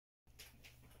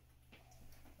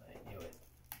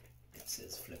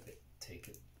says flip it, take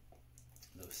it,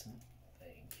 loosen.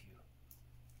 Thank you.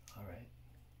 All right,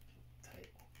 tight.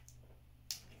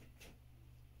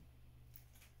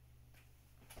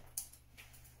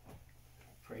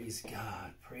 Praise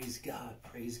God, praise God,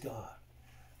 praise God.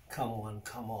 Come one,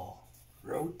 come all.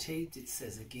 Rotate, it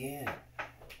says again.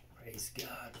 Praise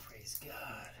God, praise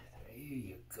God. There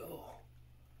you go.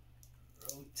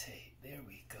 Rotate, there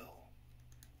we go.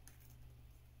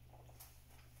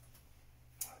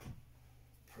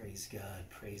 Praise God,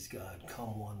 praise God.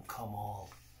 Come one, come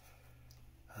all.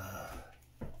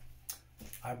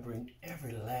 I bring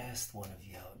every last one of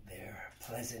you out there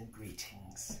pleasant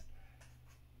greetings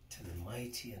to the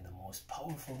mighty and the most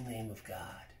powerful name of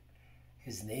God.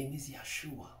 His name is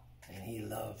Yeshua, and he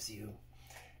loves you.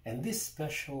 And this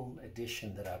special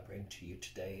edition that I bring to you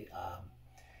today,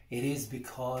 it is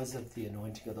because of the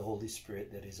anointing of the Holy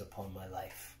Spirit that is upon my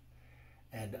life.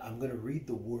 And I'm going to read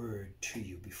the word to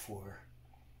you before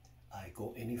I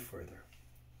go any further.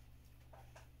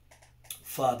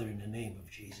 Father, in the name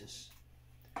of Jesus,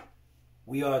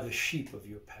 we are the sheep of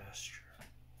your pasture.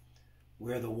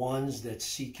 We're the ones that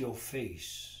seek your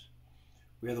face.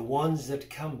 We're the ones that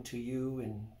come to you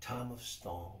in time of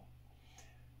storm,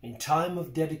 in time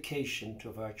of dedication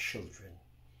to our children,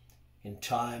 in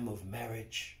time of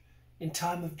marriage, in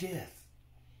time of death.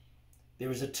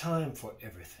 There is a time for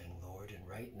everything, Lord, and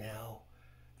right now,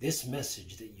 this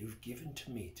message that you've given to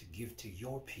me to give to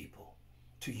your people,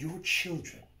 to your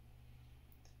children,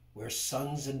 we're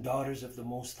sons and daughters of the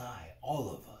Most High,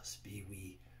 all of us, be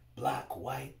we black,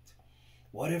 white,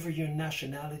 whatever your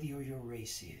nationality or your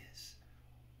race is,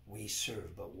 we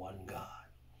serve but one God.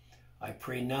 I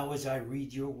pray now as I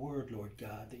read your word, Lord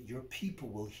God, that your people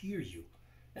will hear you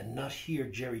and not hear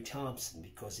Jerry Thompson,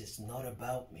 because it's not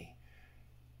about me,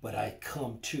 but I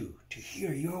come to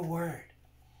hear your word,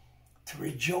 to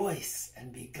rejoice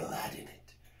and be glad in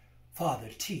it. Father,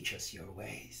 teach us your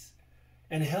ways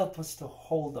and help us to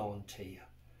hold on to you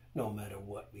no matter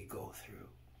what we go through.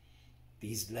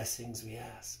 These blessings we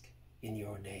ask in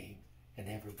your name, and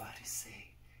everybody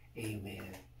say amen.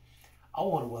 I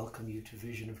want to welcome you to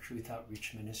Vision of Truth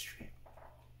Outreach Ministry.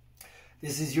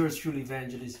 This is yours truly,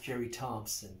 Evangelist Jerry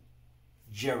Thompson,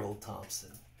 Gerald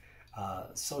Thompson.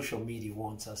 Social media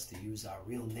wants us to use our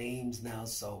real names now,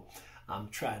 so I'm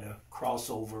trying to cross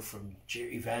over from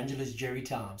Evangelist Jerry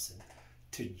Thompson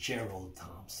to Gerald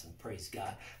Thompson. Praise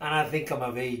God. And I think I'm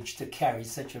of age to carry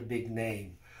such a big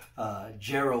name.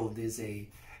 Gerald is a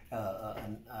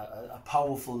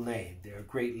powerful name. There are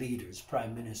great leaders,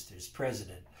 prime ministers,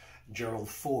 president, Gerald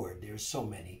Ford. There's so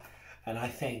many. And I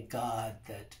thank God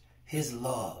that his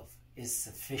love is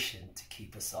sufficient to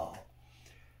keep us all.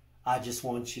 I just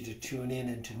want you to tune in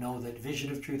and to know that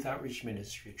Vision of Truth Outreach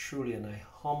Ministry, truly, and I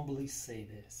humbly say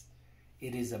this,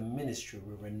 it is a ministry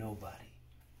where nobody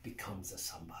becomes a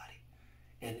somebody.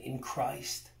 And in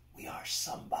Christ, we are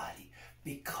somebody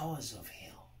because of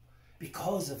him,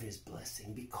 because of his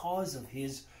blessing, because of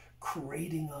his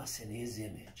creating us in his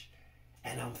image.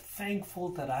 And I'm thankful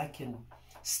that I can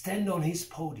stand on his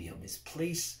podium, his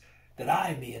place that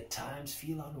I may at times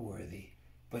feel unworthy.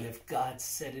 But if God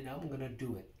said it, I'm going to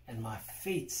do it. And my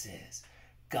faith says,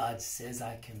 God says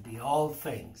I can be all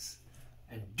things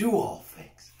and do all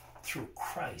things through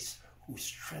Christ who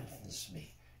strengthens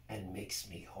me and makes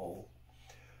me whole.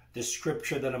 The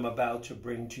scripture that I'm about to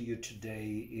bring to you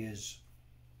today is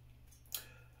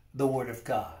the Word of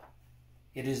God.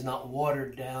 It is not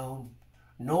watered down,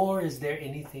 nor is there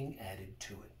anything added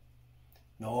to it,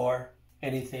 nor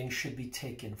anything should be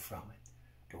taken from it.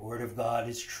 The Word of God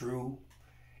is true.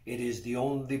 It is the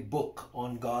only book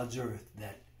on God's earth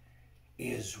that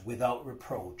is without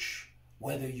reproach.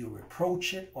 Whether you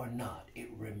reproach it or not, it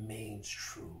remains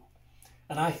true.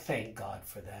 And I thank God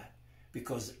for that,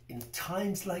 because in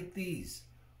times like these,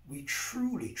 we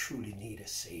truly, truly need a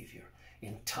Savior.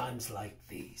 In times like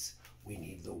these, we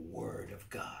need the Word of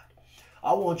God.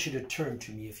 I want you to turn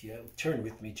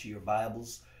with me to your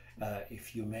Bibles,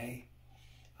 if you may.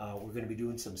 We're going to be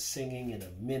doing some singing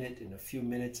in a few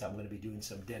minutes. I'm going to be doing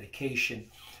some dedication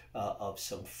of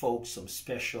some folks, some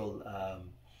special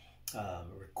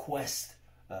requests,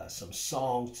 some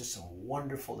songs to some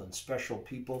wonderful and special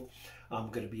people. I'm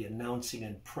going to be announcing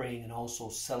and praying and also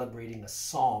celebrating a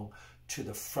song to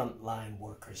the frontline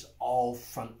workers, all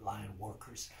frontline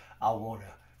workers. I want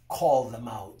to call them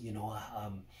out. You know,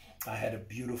 I had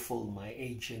my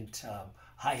agent,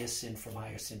 Hyacinth from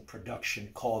Hyacinth Production,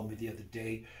 called me the other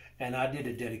day, and I did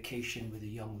a dedication with a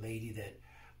young lady that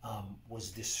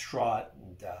was distraught,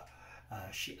 and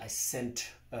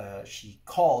she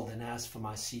called and asked for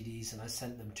my CDs, and I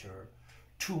sent them to her.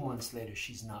 2 months later,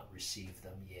 she's not received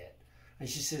them yet. And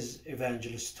she says,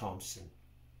 Evangelist Thompson,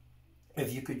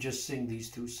 if you could just sing these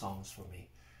 2 songs for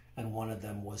me. And one of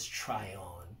them was Try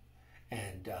On.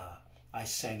 And I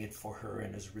sang it for her.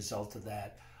 And as a result of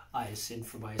that, ISIN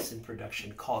from ISIN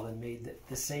Production called and made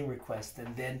the same request.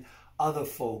 And then other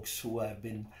folks who have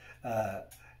been,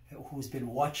 who's been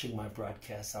watching my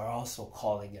broadcasts are also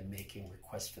calling and making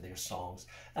requests for their songs.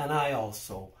 And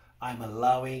I'm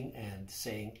allowing and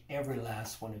saying every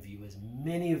last one of you, as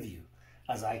many of you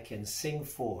as I can sing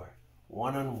for,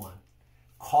 one-on-one,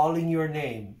 calling your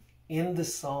name in the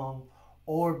song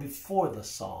or before the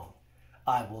song,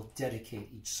 I will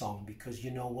dedicate each song, because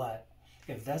you know what?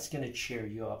 If that's going to cheer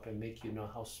you up and make you know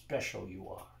how special you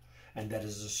are, and that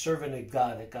as a servant of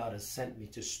God, that God has sent me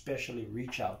to specially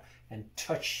reach out and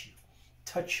touch you,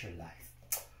 touch your life.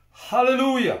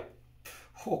 Hallelujah.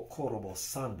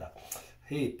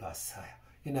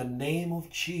 In the name of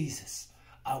Jesus,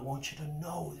 I want you to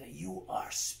know that you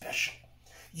are special.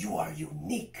 You are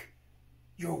unique.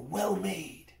 You're well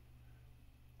made.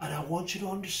 And I want you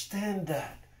to understand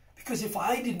that. Because if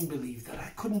I didn't believe that, I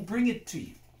couldn't bring it to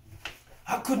you.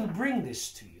 I couldn't bring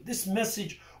this to you. This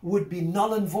message would be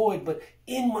null and void. But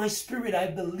in my spirit, I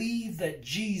believe that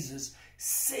Jesus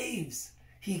saves.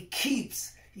 He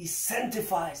keeps. He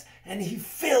sanctifies. And He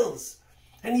fills.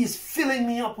 And He is filling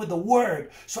me up with the Word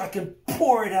so I can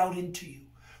pour it out into you.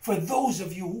 For those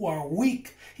of you who are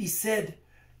weak, He said,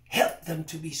 help them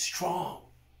to be strong.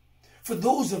 For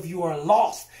those of you who are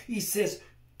lost, He says,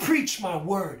 preach my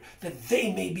word that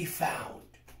they may be found.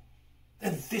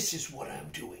 And this is what I'm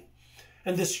doing.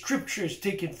 And the scripture is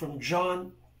taken from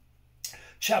John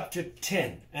chapter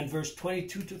 10 and verse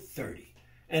 22 to 30.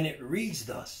 And it reads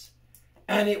thus,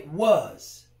 and it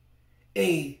was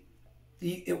at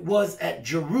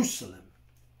Jerusalem,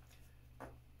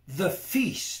 the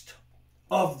feast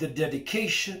of the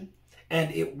dedication,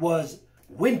 and it was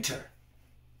winter.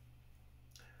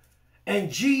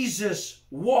 And Jesus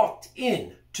walked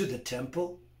in to the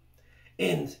temple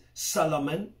in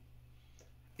Solomon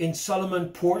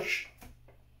porch.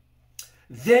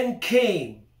 Then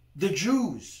came the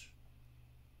Jews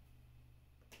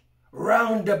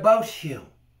round about him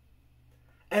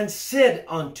and said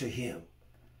unto him,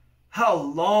 how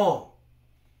long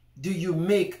do you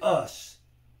make us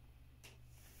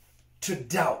to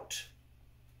doubt?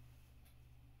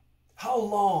 How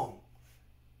long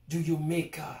do you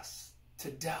make us to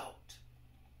doubt?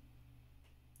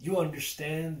 You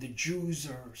understand, the Jews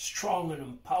are strong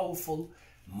and powerful,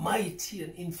 mighty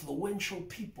and influential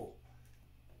people.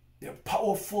 They're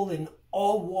powerful in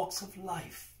all walks of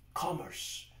life,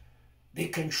 commerce. They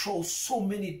control so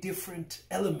many different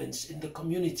elements in the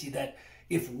community that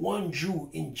if one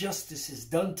Jew injustice is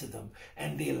done to them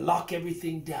and they lock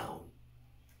everything down,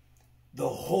 the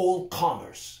whole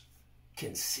commerce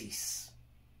can cease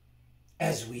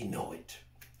as we know it.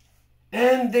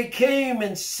 And they came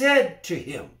and said to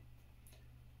him,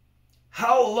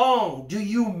 how long do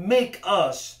you make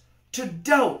us to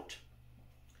doubt?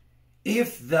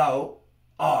 If thou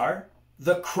art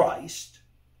the Christ,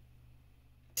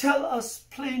 tell us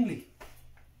plainly.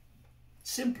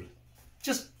 Simply.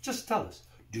 Just tell us.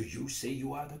 Do you say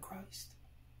you are the Christ?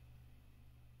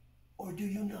 Or do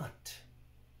you not?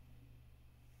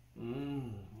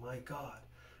 My God.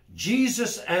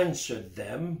 Jesus answered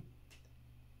them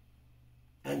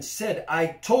and said, I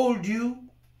told you,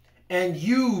 and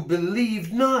you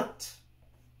believe not.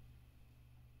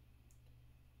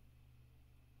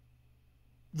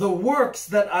 The works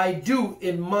that I do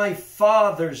in my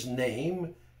Father's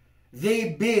name, they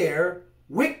bear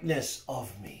witness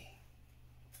of me.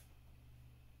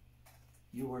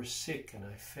 You were sick and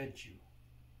I fed you.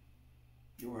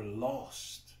 You were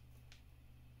lost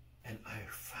and I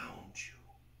found you.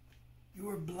 You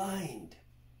were blind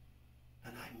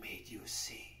and I made you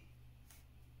see.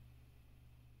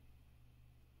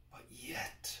 But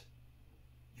yet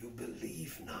you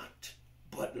believe not.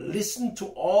 But listen to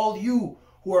all you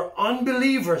who are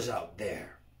unbelievers out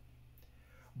there.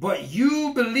 But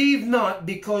you believe not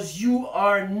because you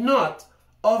are not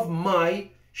of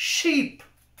my sheep.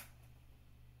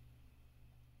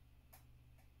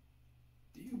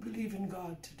 Do you believe in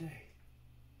God today?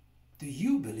 Do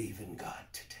you believe in God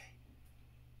today?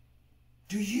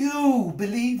 Do you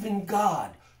believe in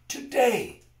God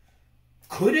today?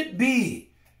 Could it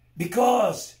be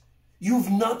because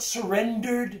you've not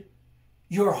surrendered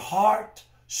your heart,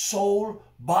 soul,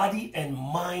 body, and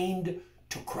mind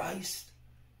to Christ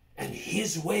and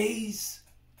His ways?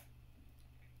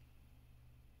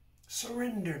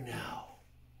 Surrender now.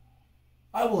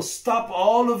 I will stop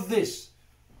all of this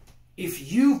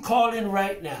if you call in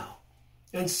right now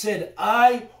and said,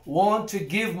 I want to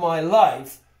give my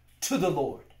life to the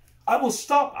Lord. I will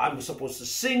stop. I'm supposed to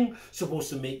sing, supposed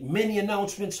to make many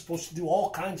announcements, supposed to do all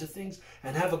kinds of things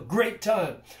and have a great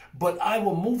time. But I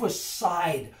will move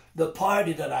aside the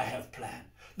party that I have planned,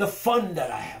 the fun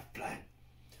that I have planned,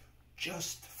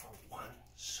 just for one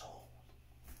soul.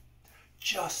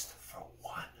 Just for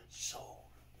one soul.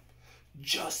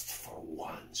 Just for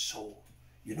one soul.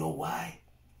 You know why?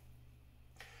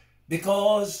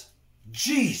 Because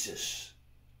Jesus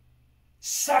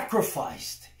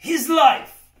sacrificed his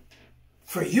life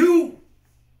for you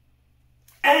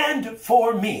and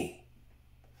for me.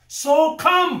 So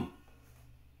come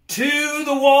to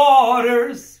the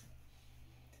waters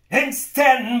and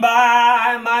stand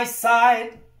by my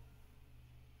side.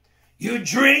 You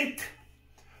drink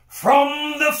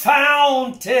from the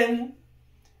fountain,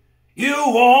 you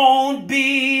won't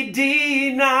be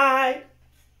denied.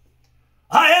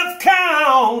 I have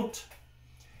count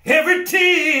every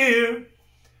tear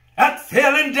that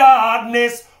fell in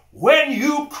darkness when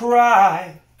you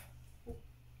cry.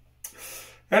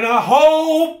 And I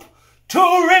hope to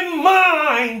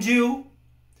remind you,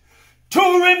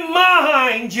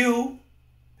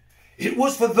 it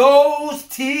was for those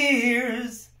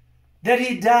tears that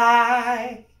he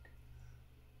died.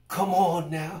 Come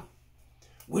on now.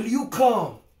 Will you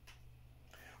come?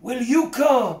 Will you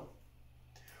come?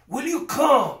 Will you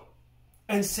come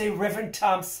and say, Reverend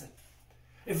Thompson,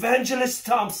 Evangelist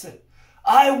Thompson,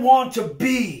 I want to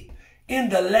be in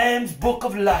the Lamb's Book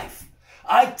of Life.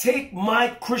 I take my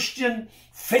Christian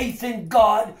faith in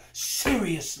God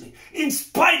seriously, in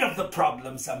spite of the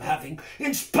problems I'm having,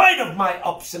 in spite of my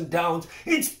ups and downs,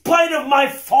 in spite of my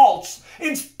faults,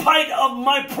 in spite of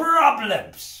my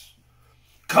problems.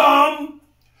 Come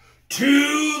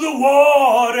to the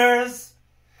waters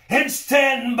and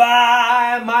stand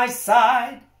by my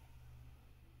side.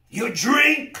 You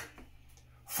drink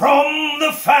from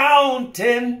the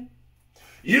fountain,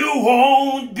 you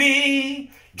won't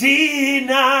be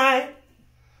denied.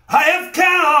 I have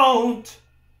count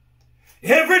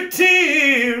every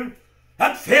tear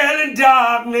that fell in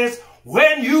darkness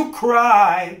when you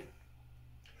cried.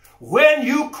 When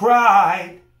you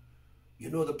cried. You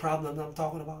know the problems I'm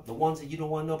talking about? The ones that you don't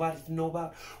want nobody to know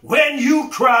about? When you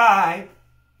cry,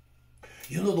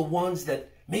 you know the ones that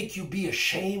make you be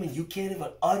ashamed and you can't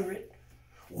even utter it?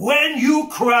 When you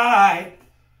cry,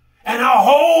 and I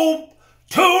hope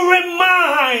to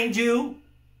remind you,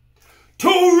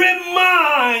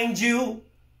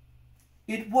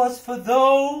 it was for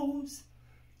those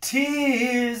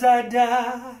tears I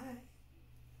died.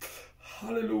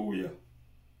 Hallelujah.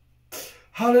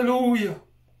 Hallelujah.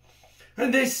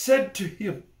 And they said to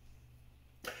him,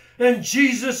 and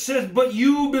Jesus says, but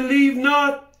you believe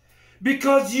not,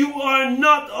 because you are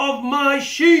not of my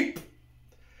sheep.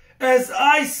 As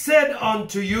I said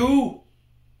unto you,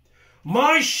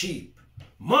 my sheep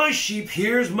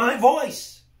hears my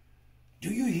voice. Do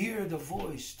you hear the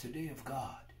voice today of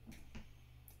God?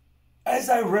 As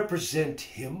I represent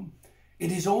him,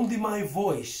 it is only my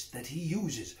voice that he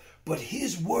uses, but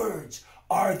his words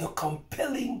are the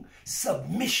compelling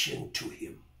submission to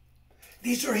him.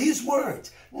 These are his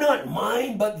words, not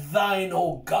mine, but thine,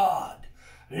 O God.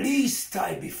 Lest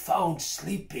I be found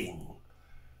sleeping.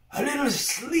 A little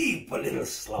sleep, a little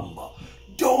slumber.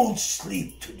 Don't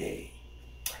sleep today.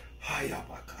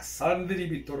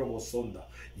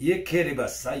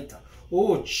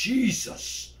 Oh,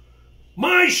 Jesus.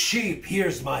 My sheep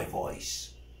hears my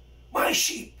voice. My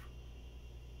sheep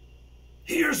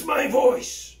hears my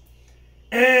voice.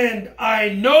 And I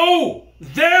know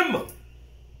them.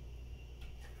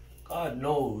 God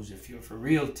knows if you're for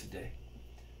real today.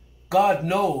 God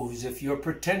knows if you're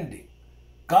pretending.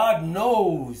 God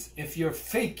knows if you're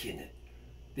faking it.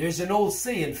 There's an old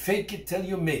saying, fake it till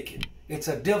you make it. It's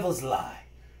a devil's lie.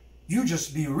 You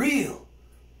just be real.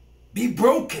 Be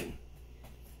broken.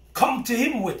 Come to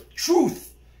him with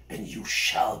truth and you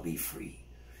shall be free.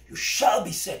 You shall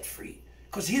be set free.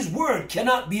 Because his word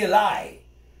cannot be a lie.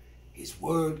 His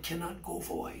word cannot go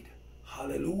void.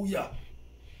 Hallelujah.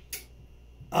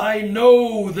 I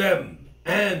know them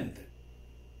and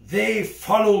they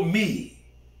follow me,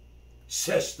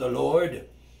 says the Lord.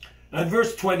 And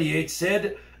verse 28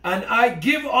 said, and I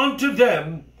give unto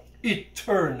them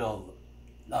eternal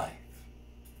life.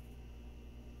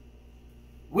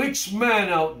 Which man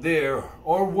out there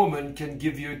or woman can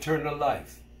give you eternal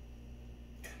life?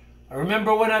 I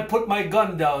remember when I put my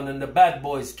gun down and the bad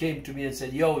boys came to me and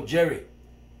said, yo, Jerry,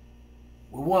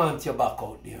 we want you back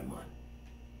out there, man.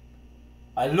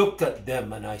 I looked at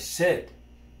them and I said,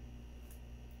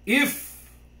 if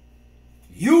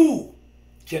you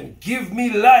can give me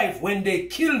life when they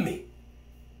kill me,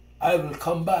 I will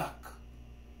come back.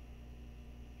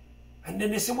 And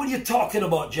then they said, what are you talking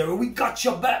about, Gerald? We got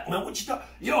your back, man. What you talking?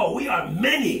 Yo, we are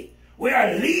many. We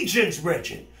are legions,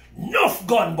 brethren. Enough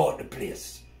gun about the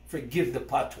place. Forgive the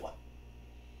patois.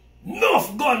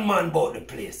 Enough gunman about the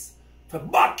place. For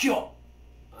back you up.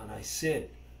 And I said,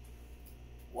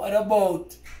 what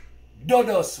about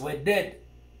Dodos were dead?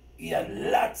 He had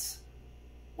lots.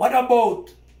 What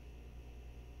about,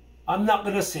 I'm not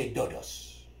going to say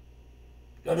Dodos.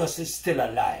 Dodos is still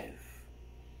alive.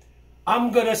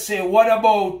 I'm going to say, what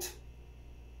about,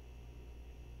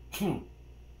 I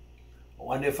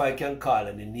wonder if I can call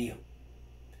him a name.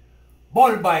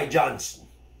 Bulby Johnson.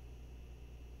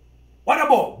 What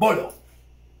about Bolo?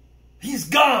 He's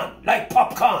gone like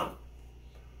popcorn.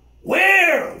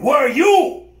 Where were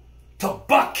you to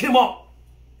back him up?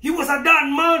 He was a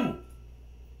done man.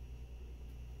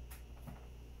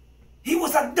 He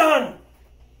was a done.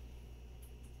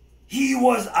 He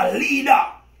was a leader.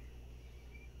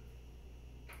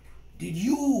 Did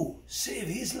you save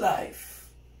his life?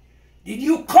 Did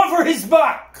you cover his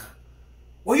back?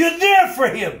 Were you there for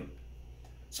him?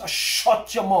 So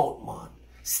shut your mouth, man.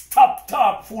 Stop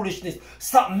talk foolishness.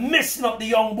 Stop messing up the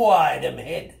young boy them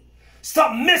head.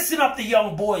 Stop messing up the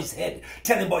young boy's head.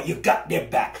 Tell him about you got their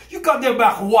back. You got their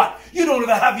back what? You don't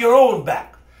even have your own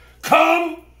back.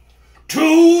 Come to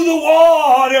the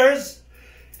waters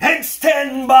and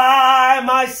stand by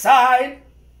my side.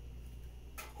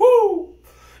 Woo!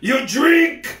 You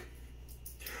drink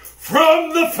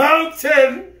from the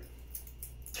fountain.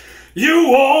 You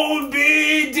won't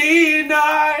be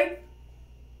denied.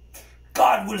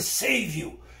 God will save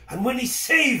you. And when he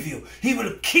save you, he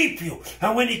will keep you.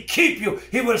 And when he keep you,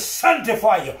 he will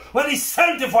sanctify you. When he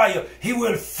sanctify you, he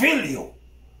will fill you.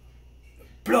 The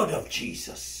blood of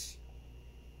Jesus.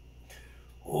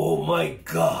 Oh my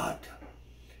God.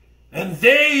 And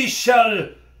they shall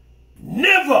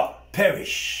never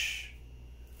perish.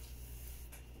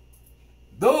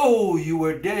 Though you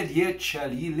were dead, yet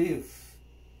shall ye live.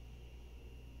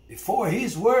 Before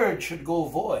his word should go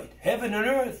void, heaven and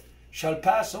earth shall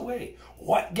pass away.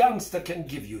 What gangster can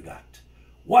give you that?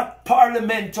 What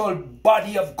parliamentary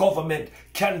body of government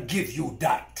can give you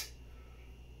that?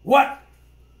 What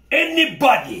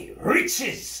anybody,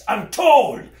 riches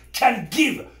untold, can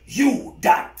give you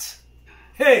that?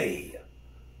 Hey,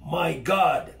 my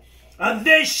God. And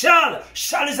they shall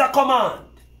is a command.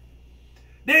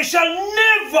 They shall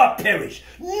never perish,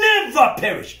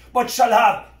 but shall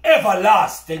have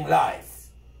everlasting life.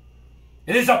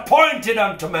 It is appointed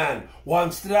unto man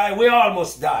once to die. We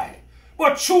almost die.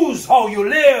 But choose how you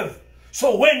live.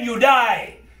 So when you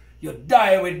die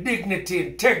with dignity,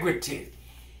 integrity.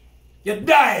 You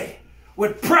die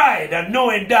with pride and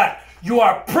knowing that you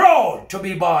are proud to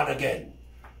be born again.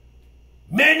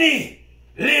 Many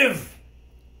live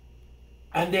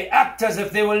and they act as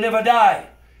if they will never die.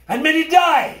 And many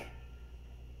die.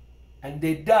 And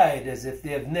they died as if they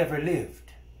have never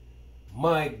lived.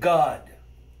 My God.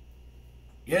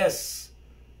 Yes,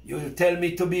 you'll tell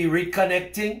me to be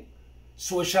reconnecting,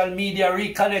 social media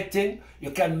reconnecting.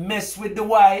 You can mess with the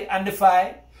Y and the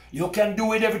Phi. You can do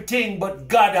with everything, but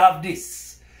God have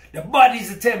this. The body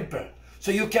is a temple,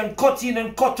 so you can cut in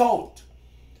and cut out.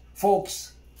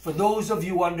 Folks, for those of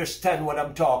you who understand what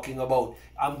I'm talking about,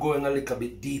 I'm going a little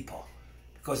bit deeper.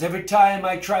 Because every time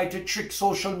I try to trick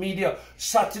social media,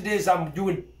 Saturdays I'm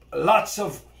doing lots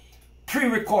of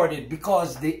pre-recorded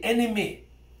because the enemy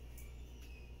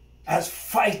as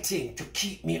fighting to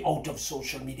keep me out of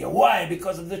social media. Why?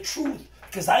 Because of the truth.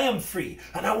 Because I am free.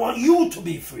 And I want you to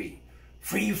be free.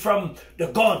 Free from the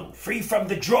gun. Free from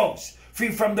the drugs.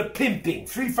 Free from the pimping.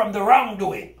 Free from the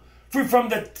wrongdoing. Free from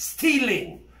the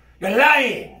stealing. The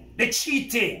lying. The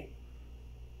cheating.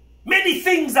 Many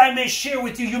things I may share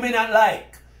with you may not like.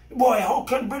 Boy, how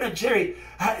can Brother Jerry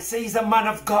say he's a man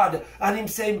of God and him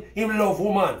say him love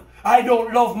woman? I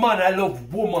don't love man, I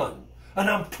love woman. And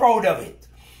I'm proud of it.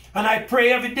 And I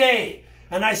pray every day.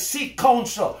 And I seek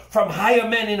counsel from higher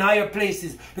men in higher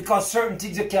places. Because certain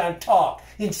things you can't talk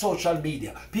in social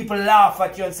media. People laugh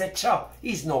at you and say, "Chop,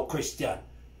 he's no Christian."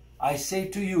 I say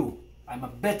to you, I'm a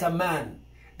better man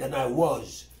than I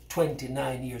was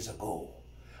 29 years ago.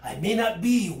 I may not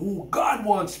be who God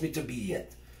wants me to be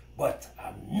yet. But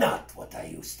I'm not what I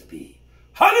used to be.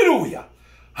 Hallelujah.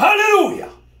 Hallelujah.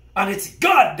 And it's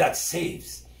God that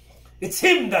saves. It's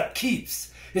him that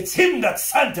keeps. It's him that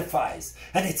sanctifies.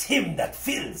 And it's him that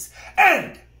fills.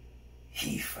 And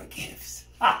he forgives.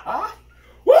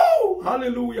 Woo!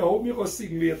 Hallelujah. Hope you go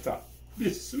sing later. Be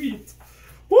sweet.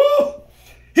 Woo!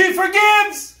 He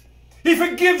forgives. He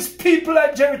forgives people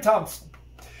like Jerry Thompson.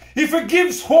 He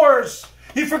forgives whores.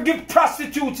 He forgives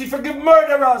prostitutes. He forgives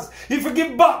murderers. He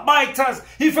forgives backbiters.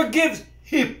 He forgives.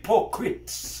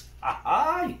 hypocrites.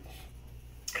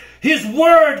 His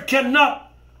word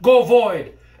cannot go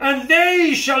void, and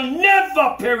they shall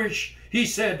never perish, he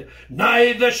said,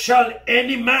 neither shall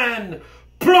any man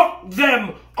pluck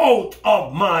them out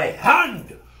of my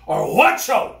hand. Or watch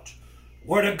out.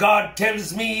 Word of God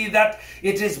tells me that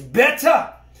it is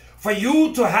better for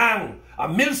you to hang a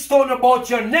millstone about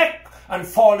your neck and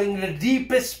fall in the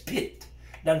deepest pit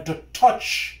than to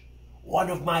touch one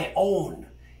of my own,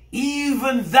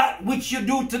 even that which you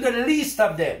do to the least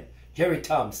of them. Jerry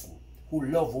Thompson, who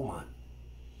love woman,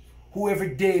 who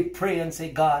every day pray and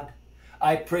say, God,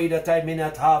 I pray that I may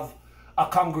not have a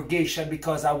congregation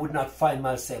because I would not find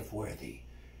myself worthy,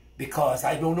 because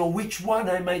I don't know which one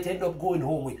I might end up going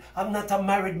home with. I'm not a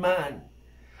married man.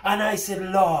 And I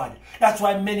said, Lord, that's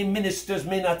why many ministers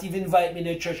may not even invite me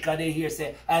to church, because they hear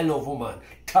say, I love woman.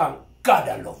 Thank God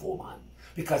I love woman.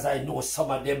 Because I know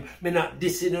some of them may not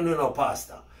diss no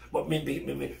pastor, but maybe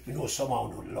know somehow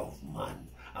who love man.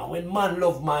 And when man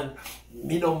love man,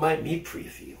 me no mind, me pray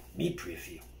for you. Me pray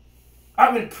for you. I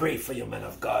will pray for you, man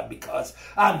of God, because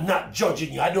I'm not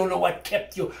judging you. I don't know what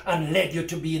kept you and led you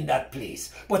to be in that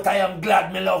place. But I am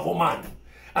glad me love woman.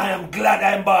 I am glad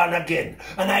I'm born again.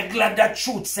 And I'm glad that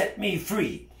truth set me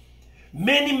free.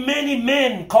 Many, many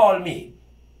men call me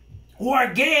who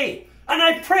are gay, and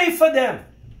I pray for them.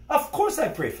 Of course I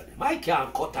pray for them. I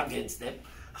can't cut against them.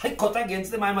 I cut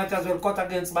against them, I might as well cut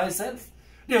against myself.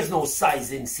 There's no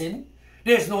size in sin.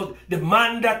 There's no, the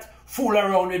man that fool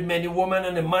around with many women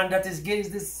and the man that is gay is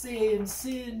the same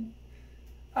sin.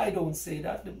 I don't say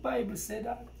that. The Bible said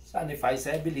that. And if I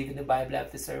say I believe in the Bible, I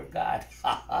have to serve God.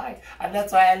 And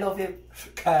that's why I love him.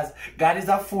 Because God is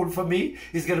a fool for me.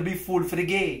 He's going to be fool for the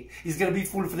gay. He's going to be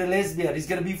fool for the lesbian. He's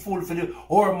going to be fool for the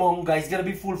whoremonger. He's going to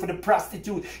be fool for the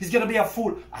prostitute. He's going to be a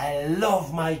fool. I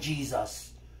love my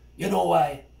Jesus. You know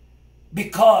why?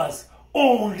 Because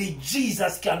only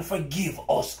Jesus can forgive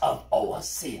us of our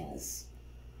sins.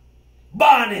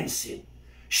 Born in sin,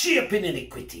 shaped in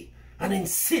iniquity, and in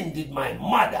sin did my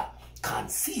mother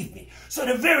conceive me. So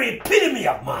the very epitome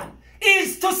of man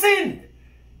is to sin.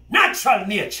 Natural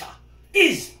nature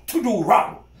is to do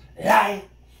wrong. Lie,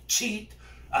 cheat,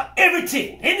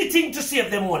 everything. Anything to save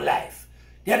them own life.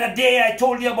 The other day I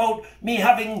told you about me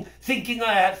thinking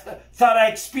I thought I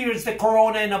experienced the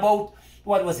corona in about,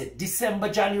 what was it, December,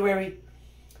 January?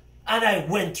 And I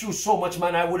went through so much,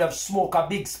 man, I would have smoked a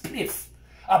big spliff,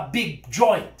 a big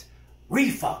joint,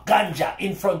 reefer, ganja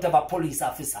in front of a police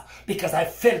officer because I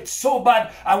felt so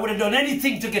bad I would have done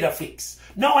anything to get a fix.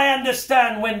 Now I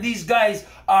understand when these guys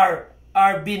are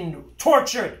being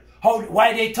tortured,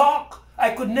 why they talk.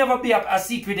 I could never be a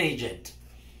secret agent,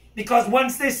 because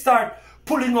once they start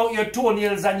pulling out your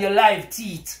toenails and your live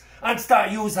teeth and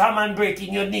start use hammer and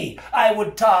breaking your knee, I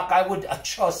would talk. I would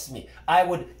trust me. I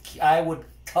would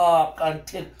talk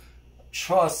until,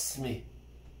 trust me.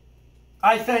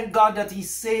 I thank God that he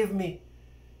saved me,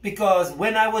 because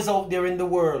when I was out there in the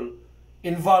world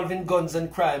involved in guns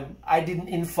and crime, I didn't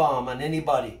inform on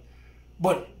anybody.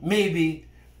 But maybe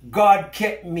God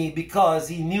kept me because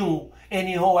he knew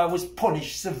anyhow I was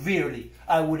punished severely.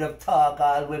 I would have talked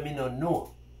all when me not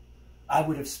know. I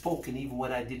would have spoken even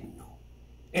when I didn't know.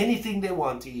 Anything they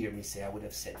want to hear me say, I would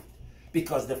have said it.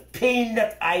 Because the pain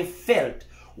that I felt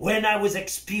when I was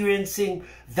experiencing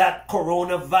that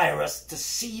coronavirus, to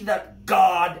see that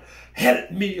God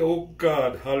helped me, oh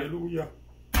God, hallelujah.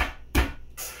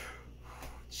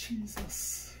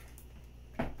 Jesus.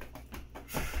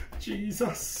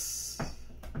 Jesus.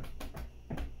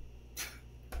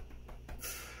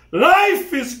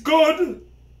 Life is good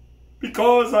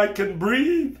because I can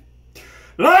breathe.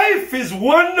 Life is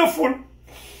wonderful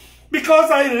because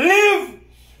I live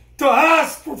to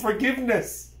ask for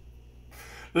forgiveness.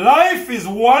 Life is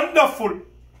wonderful.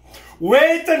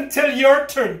 Wait until your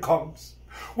turn comes.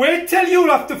 Wait till you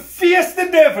have to face the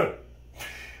devil.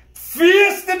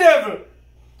 Face the devil.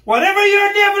 Whatever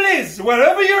your devil is,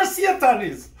 wherever your Satan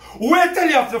is, wait till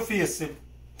you have to face him.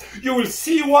 You will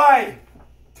see why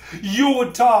you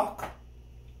would talk.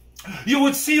 You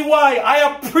would see why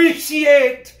I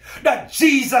appreciate that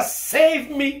Jesus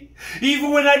saved me,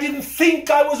 even when I didn't think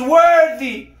I was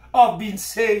worthy of being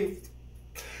saved.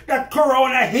 That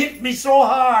corona hit me so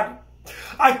hard.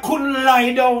 I couldn't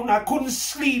lie down. I couldn't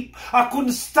sleep. I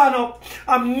couldn't stand up.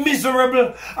 I'm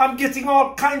miserable. I'm getting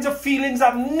all kinds of feelings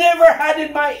I've never had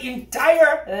in my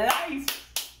entire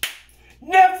life.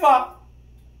 Never.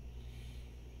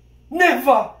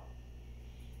 Never.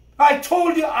 I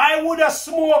told you I would have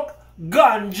smoked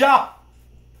ganja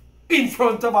in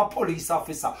front of a police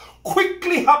officer.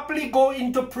 Quickly, happily go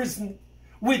into prison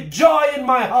with joy in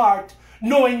my heart,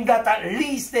 knowing that at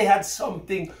least they had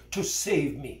something to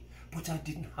save me. But I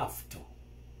didn't have to.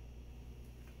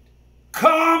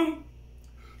 Come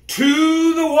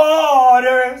to the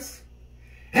waters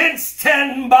and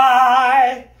stand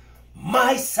by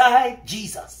my side,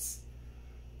 Jesus,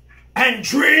 and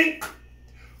drink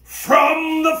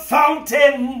from the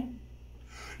fountain.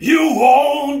 You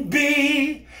won't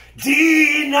be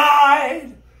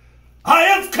denied. I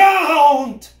have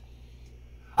count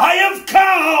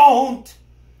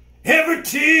every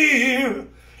tear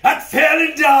that fell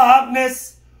in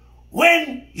darkness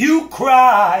when you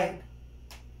cried.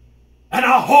 And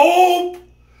I hope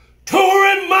to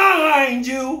remind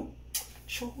you.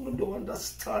 Children don't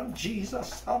understand.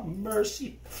 Jesus, have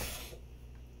mercy.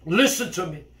 Listen to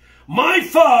me. My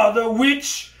Father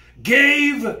which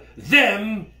gave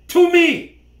them to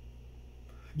me.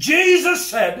 Jesus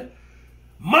said,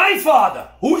 my Father,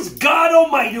 who is God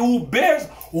Almighty, who bears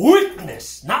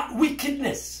witness, not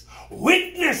wickedness,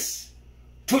 witness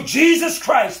to Jesus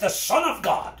Christ, the Son of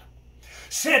God,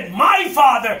 said, my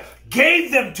Father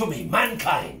gave them to me,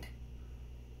 mankind.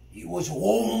 He was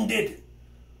wounded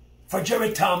for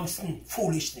Gerald Thompson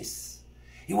foolishness.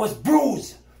 He was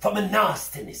bruised for my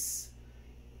nastiness.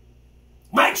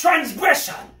 My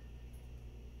transgression.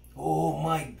 Oh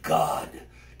my God.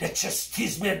 The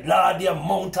chastisement, Lord, the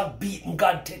amount of beating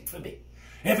God take for me.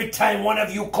 Every time one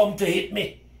of you come to hit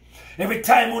me, every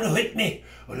time one hit me,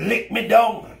 lick me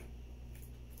down,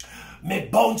 me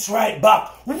bounce right back.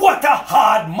 What a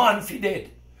hard man he did.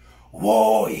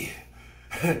 Whoa.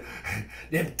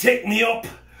 Them take me up,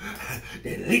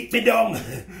 they lick me down.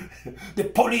 The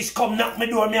police come knock me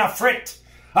door, me a fret.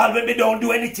 And when me don't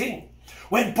do anything.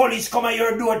 When police come at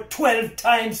your door 12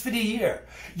 times for the year,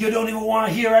 you don't even want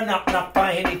to hear a knock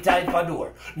by any type of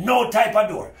door. No type of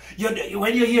door.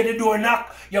 When you hear the door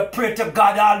knock, you pray to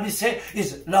God. All we say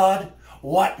is, Lord,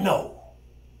 what now?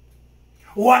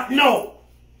 What now?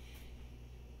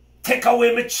 Take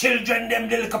away my children, them,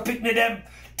 the little picnic them.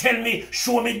 Tell me,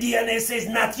 show me DNA says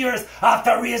not yours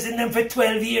after raising them for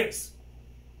 12 years.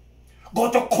 Go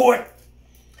to court.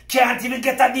 Can't even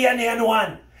get a DNA on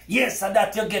one. Yes, and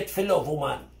that you get for love,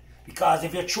 woman. Because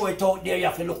if you throw it out there, you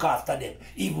have to look after them,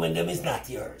 even when them is not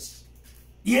yours.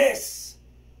 Yes,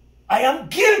 I am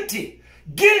guilty.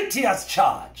 Guilty as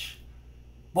charged.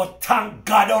 But thank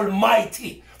God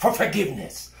Almighty for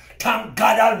forgiveness. Thank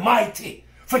God Almighty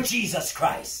for Jesus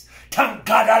Christ. Thank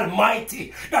God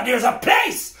Almighty that there's a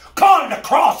place called the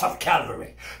cross of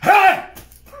Calvary. Hey!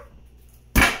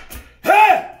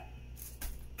 Hey!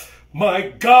 My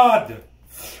God!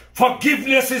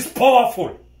 Forgiveness is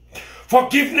powerful.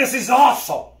 Forgiveness is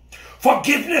awesome.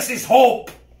 Forgiveness is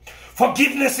hope.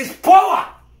 Forgiveness is power.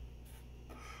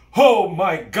 Oh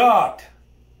my God.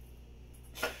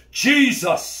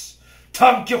 Jesus,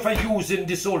 thank you for using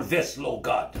this old vessel, oh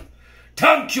God.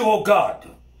 Thank you, oh God.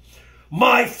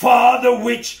 My Father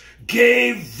which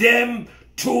gave them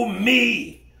to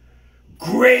me,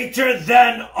 greater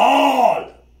than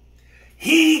all.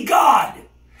 He, God,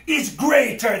 is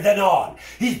greater than all.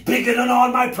 He's bigger than all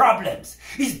my problems.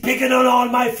 He's bigger than all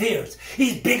my fears.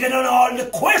 He's bigger than all the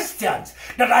questions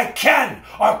that I can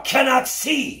or cannot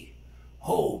see.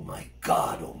 Oh my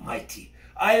God Almighty.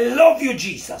 I love you,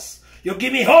 Jesus. You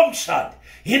give me unction.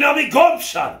 You know me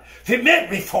gumption. You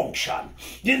make me function.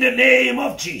 In the name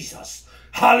of Jesus.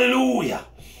 Hallelujah.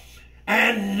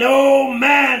 And no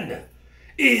man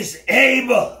is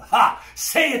able. Ha,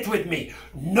 say it with me.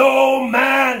 No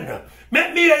man.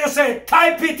 Let me hear you say,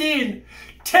 type it in.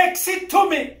 Text it to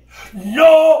me.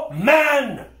 No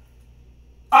man.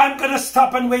 I'm going to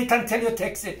stop and wait until you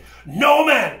text it. No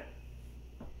man.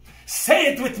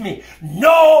 Say it with me.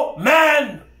 No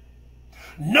man.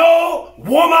 No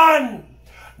woman.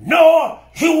 No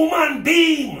human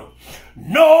being.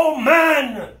 No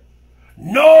man.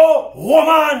 No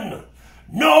woman.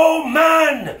 No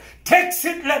man. Text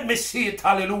it. Let me see it.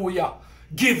 Hallelujah.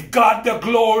 Give God the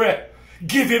glory.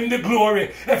 Give him the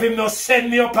glory. If him not send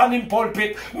me up on him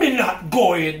pulpit, me not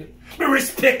going. Me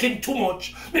respect him too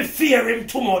much. Me fear him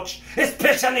too much.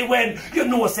 Especially when you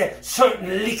know say certain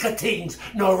little things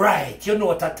not right. You know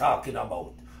what I'm talking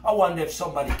about. I wonder if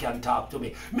somebody can talk to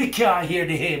me. Me can't hear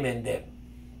the amen them.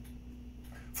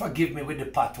 Forgive me with the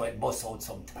patois it bust out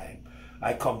sometime.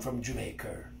 I come from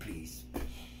Jamaica, please.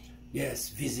 Yes,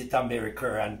 visit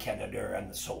America and Canada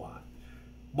and so on.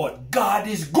 But God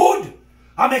is good.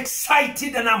 I'm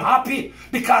excited and I'm happy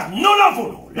because none of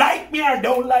you, like me or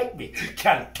don't like me,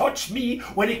 can touch me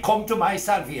when it comes to my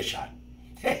salvation.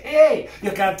 Hey,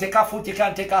 you can take a foot, you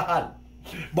can take a hand.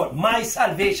 But my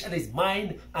salvation is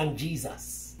mine and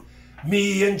Jesus.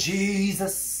 Me and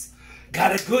Jesus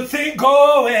got a good thing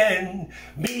going.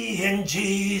 Me and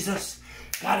Jesus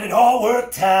got it all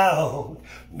worked out.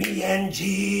 Me and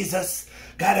Jesus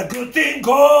got a good thing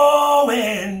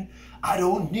going. I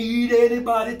don't need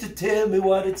anybody to tell me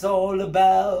what it's all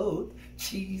about.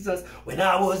 Jesus, when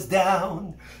I was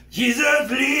down, Jesus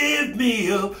lifted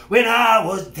me up. When I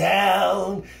was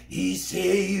down, he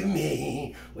saved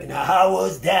me. When I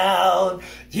was down,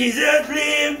 Jesus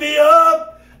lifted me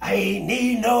up. I ain't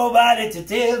need nobody to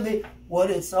tell me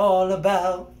what it's all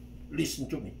about. Listen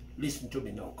to me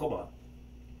now, come on.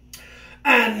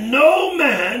 And no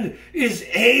man is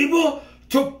able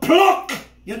to pluck.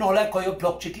 You know, like how you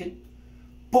pluck chicken?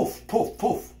 Poof, poof,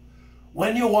 poof.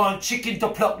 When you want chicken to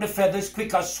pluck the feathers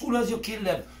quick, as soon as you kill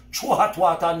them, throw hot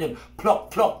water on them,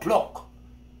 pluck, pluck, pluck.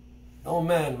 No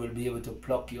man will be able to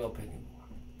pluck you up anymore.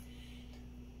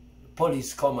 The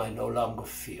police come, I no longer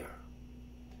fear.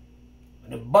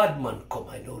 When the bad man come,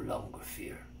 I no longer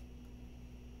fear.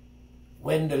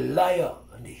 When the liar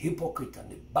and the hypocrite and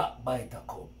the backbiter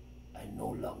come, I no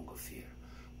longer fear.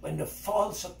 When the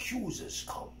false accusers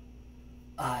come,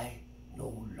 I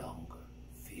no longer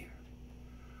fear.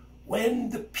 When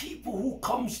the people who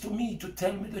comes to me to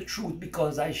tell me the truth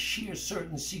because I share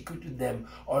certain secret with them,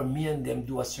 or me and them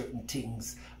do a certain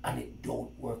things and it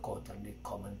don't work out, and they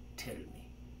come and tell me,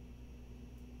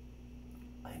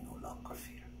 I no longer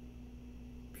fear.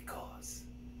 Because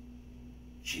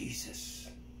Jesus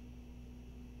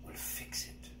will fix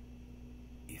it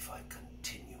if I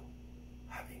continue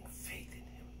having faith in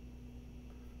him.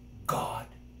 God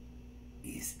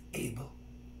is able.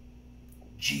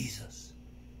 Jesus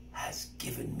has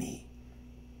given me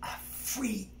a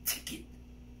free ticket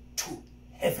to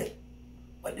heaven.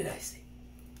 What did I say?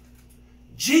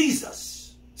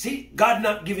 Jesus. See, God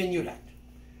not giving you that.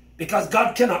 Because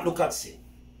God cannot look at sin.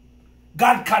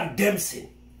 God condemns sin.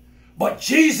 But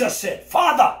Jesus said,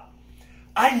 Father,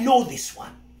 I know this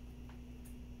one.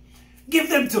 Give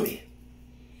them to me.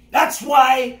 That's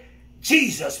why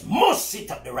Jesus must sit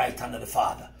at the right hand of the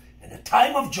Father in the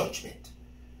time of judgment.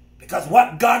 Because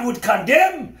what God would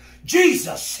condemn,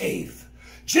 Jesus save,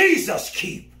 Jesus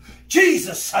keep,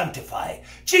 Jesus sanctify,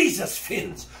 Jesus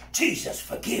fills, Jesus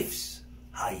forgives.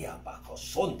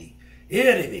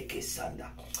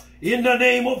 In the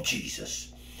name of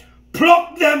Jesus,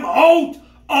 pluck them out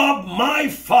of my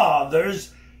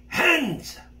Father's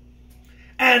hands.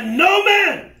 And no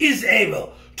man is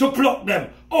able to pluck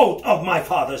them out of my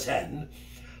Father's hand.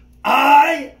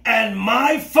 I and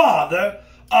my Father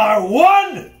are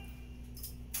one.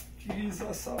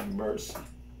 Jesus have mercy.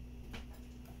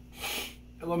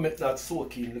 I'm going to make that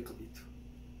soak in a little bit.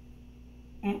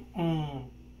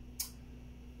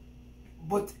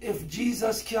 But if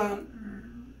Jesus can't,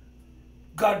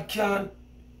 God can't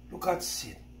look at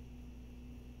sin,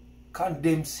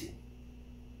 condemn sin,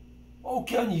 how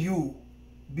can you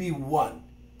be one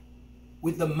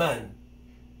with the man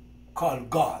called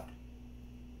God,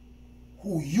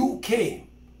 who you came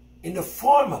in the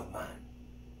form of man,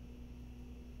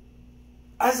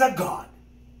 as a God,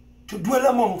 to dwell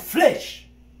among flesh?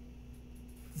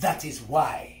 That is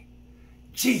why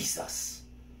Jesus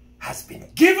has been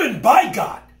given by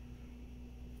God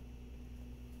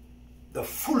the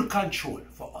full control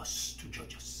for us to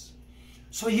judge us.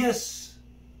 So yes,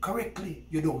 correctly,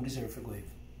 you don't deserve to go heaven.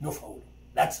 No foul.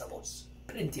 That's of us.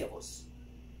 Plenty of us.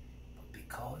 But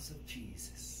because of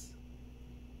Jesus,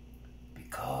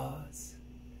 because,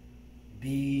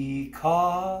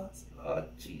 Lord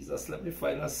Jesus, let me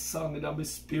find a song in my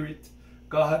spirit.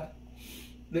 God,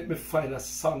 let me find a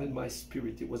song in my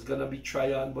spirit. It was going to be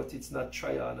try on, but it's not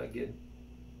try on again.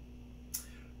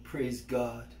 Praise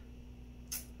God.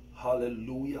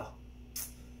 Hallelujah.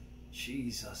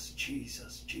 Jesus,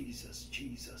 Jesus, Jesus,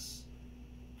 Jesus,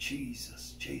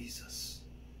 Jesus, Jesus.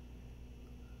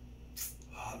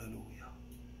 Hallelujah.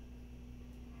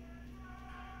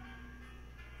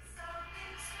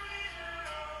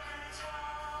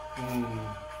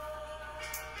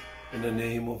 In the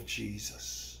name of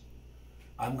Jesus,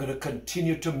 I'm going to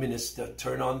continue to minister.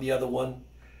 Turn on the other one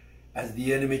as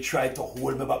the enemy tried to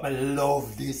hold me, but I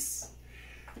love this.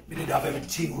 We did have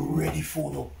everything ready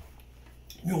for now.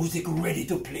 Music ready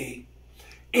to play.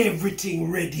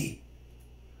 Everything ready.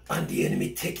 And the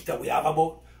enemy take it away. I have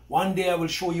about, one day I will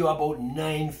show you about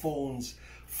 9 phones,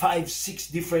 5, 6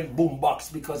 different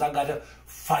boombox, because I got to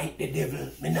fight the devil.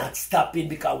 Me not stopping,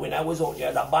 because when I was out there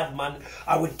as a bad man,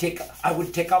 I would take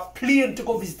a plane to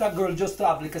go visit a girl just to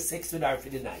have like a sex with her for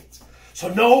the night. So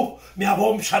now, me have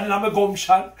gumption and I'm a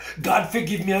gumption. God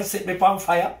forgive me and set me on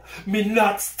fire. Me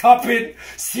not stopping.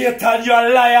 Satan, you're a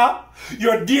liar.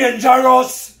 You're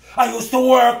dangerous. I used to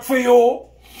work for you.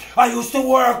 I used to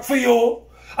work for you.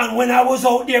 And when I was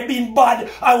out there being bad,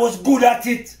 I was good at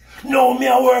it. Now me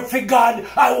I work for God.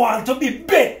 I want to be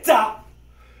better.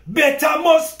 Better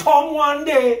must come one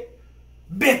day.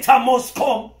 Better must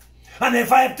come. And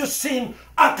if I have to sing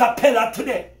a cappella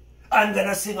today, I'm going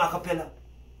to sing a cappella.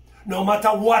 No matter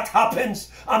what happens,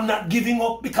 I'm not giving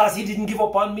up because he didn't give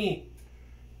up on me.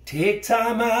 Take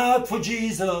time out for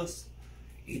Jesus.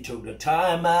 He took the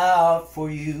time out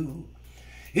for you.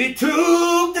 He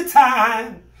took the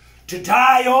time to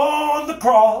die on the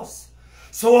cross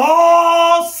so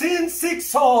all sin-sick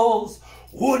souls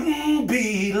wouldn't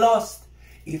be lost.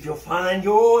 If you find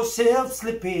yourself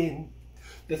slipping,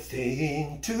 the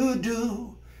thing to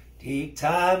do, take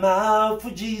time out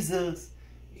for Jesus.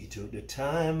 He took the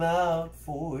time out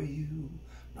for you.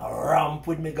 Now ramp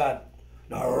with me, God.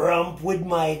 Now ramp with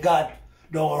my God.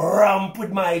 Don't ramp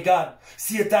with my God.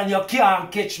 Satan, you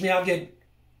can't catch me again.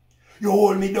 You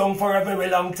hold me down for a very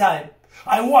long time.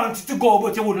 I wanted to go,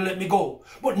 but you wouldn't let me go.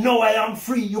 But now I am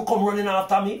free. You come running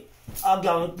after me. I'm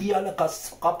going to be like a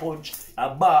sucker punch, a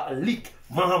bar, a lick.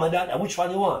 Muhammad, and which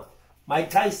one you want? Mike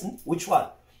Tyson? Which one?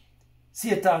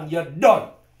 Satan, you're done.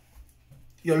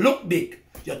 You look big.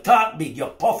 You talk big. You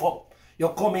puff up.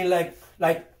 You're coming like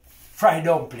fried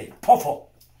dumpling. Puff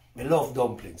up. I love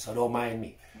dumplings, so don't mind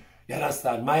me. You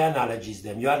understand? My analogies,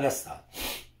 them. You understand?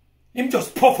 Him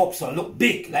just puff up so look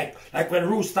big. Like when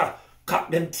rooster cock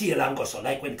them tail and go so.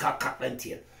 Like when cock them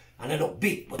tail. And they look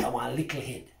big, but I want a little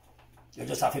head. You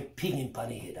just have to ping him on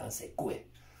the head and say, go ahead.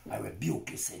 I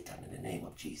rebuke you, Satan, in the name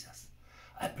of Jesus.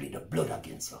 I plead the blood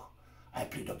against you. I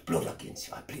plead the blood against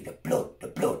you. I plead the blood, the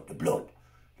blood, the blood.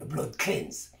 The blood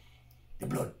cleanse. The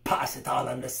blood pass it all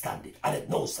understanding. I let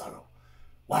no sorrow.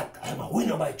 What? I am a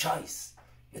winner by choice.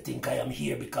 You think I am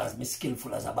here because I'm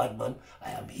skillful as a bad man? I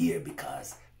am here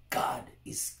because God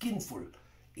is skillful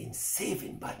in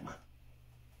saving bad man.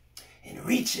 In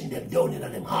reaching them down in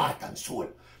them heart and soul.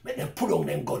 Make them put on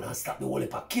them gun and stop the whole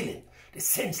heap of killing. The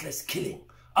senseless killing.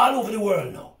 All over the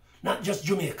world now. Not just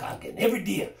Jamaica again. Every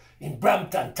day in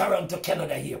Brampton, Toronto,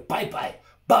 Canada here. Bye-bye.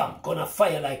 Bam. Gonna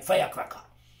fire like firecracker.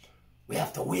 We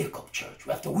have to wake up, church.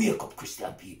 We have to wake up,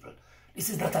 Christian people. This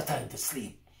is not a time to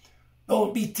sleep.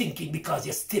 Don't be thinking because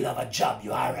you still have a job,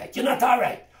 you're all right. You're not all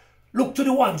right. Look to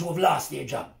the ones who have lost their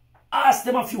job. Ask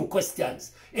them a few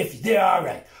questions if they're all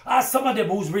right. Ask some of them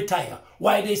who's retired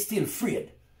why they still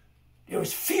afraid. There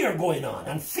is fear going on.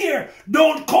 And fear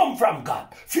don't come from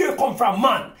God. Fear come from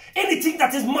man. Anything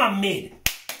that is man-made,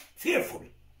 fearful.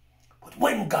 But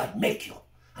when God make you,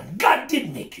 and God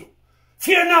did make you,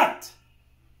 fear not.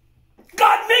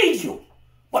 God made you.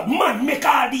 But man make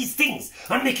all these things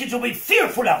and make you to be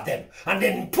fearful of them. And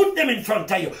then put them in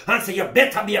front of you and say you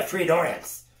better be afraid or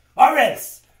else. Or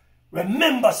else.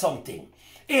 Remember something.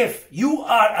 If you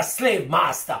are a slave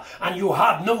master and you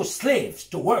have no slaves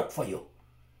to work for you,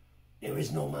 there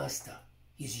is no master.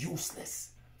 He's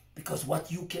useless. Because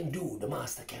what you can do, the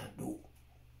master can't do.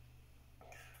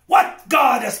 What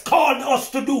God has called us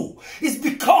to do is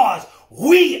because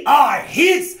we are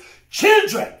his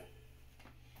children.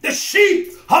 The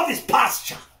sheep of his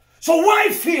pasture. So why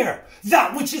fear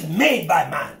that which is made by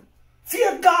man?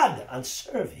 Fear God and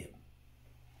serve him.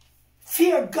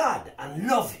 Fear God and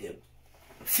love him.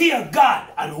 Fear God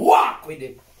and walk with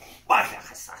him. My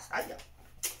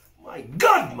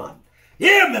God, man.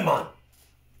 Hear me, man.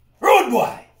 Road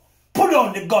boy, put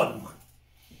on the gun, man.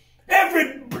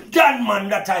 Every gunman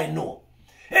that I know,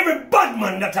 every bad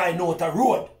man that I know at the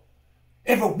road,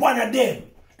 every one of them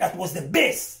that was the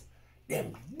best,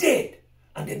 them dead,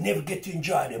 and they never get to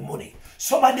enjoy their money.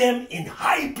 Some of them in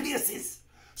high places,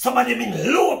 some of them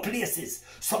in low places,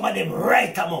 some of them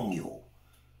right among you.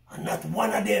 And not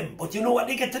one of them. But you know what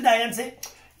they get to die and say?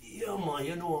 Yeah, man,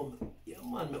 you know, yeah,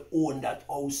 man, me own that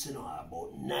house, you know,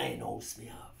 about 9 houses me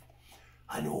have.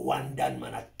 I know one dad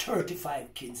man had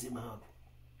 35 kids him have.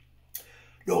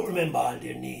 Don't remember all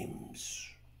their names.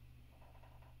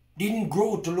 Didn't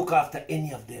grow to look after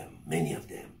any of them, many of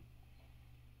them.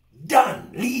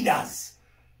 Done, leaders.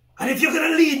 And if you're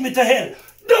going to lead me to hell,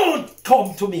 don't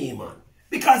come to me, man.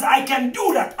 Because I can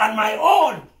do that on my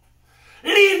own.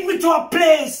 Lead me to a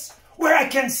place where I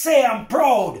can say I'm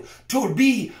proud to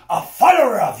be a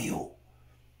follower of you.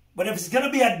 But if it's going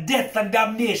to be a death and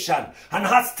damnation and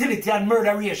hostility and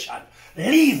murderation,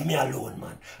 leave me alone,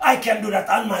 man. I can do that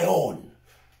on my own.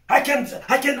 I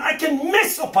can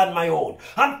mess up on my own.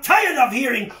 I'm tired of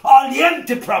hearing all the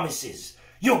empty promises.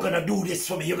 You're going to do this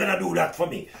for me. You're going to do that for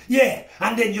me. Yeah.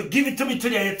 And then you give it to me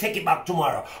today and you take it back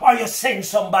tomorrow. Or you send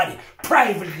somebody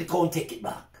privately to go and take it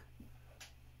back.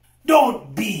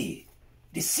 Don't be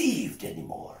deceived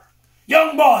anymore.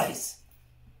 Young boys,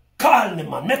 call me,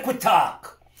 man. Make we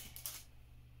talk.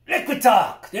 Let me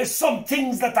talk. There's some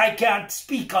things that I can't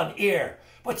speak on air.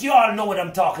 But you all know what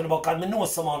I'm talking about, because I know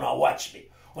someone will watch me.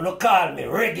 Or call me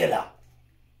regular.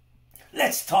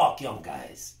 Let's talk, young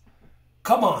guys.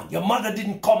 Come on, your mother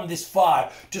didn't come this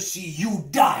far to see you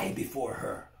die before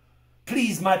her.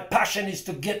 Please, my passion is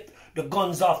to get the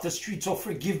guns off the street, so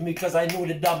forgive me, because I know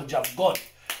the damage I've done.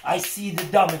 I see the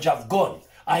damage I've done.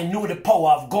 I know the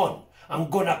power I've done. I'm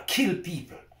gonna kill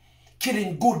people.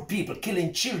 Killing good people,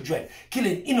 killing children,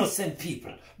 killing innocent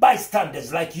people.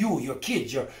 Bystanders like you, your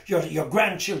kids, your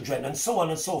grandchildren, and so on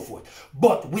and so forth.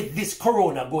 But with this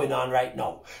corona going on right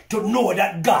now, to know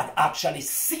that God actually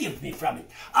saved me from it,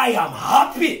 I am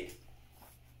happy.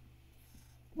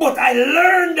 But I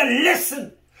learned a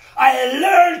lesson. I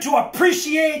learned to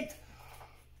appreciate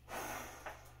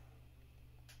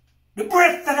the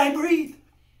breath that I breathe.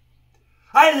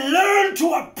 I learned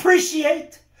to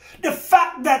appreciate the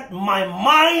fact that my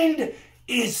mind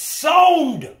is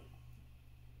sound.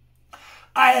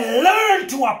 I learned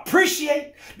to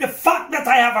appreciate the fact that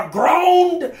I have a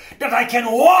ground that I can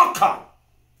walk on.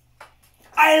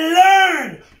 I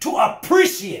learned to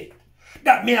appreciate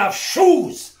that I have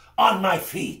shoes on my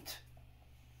feet.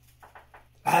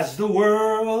 As the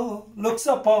world looks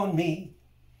upon me,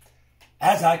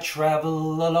 as I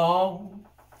travel along,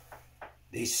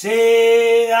 they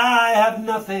say I have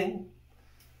nothing,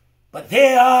 but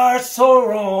they are so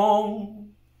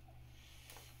wrong.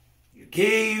 You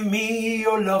gave me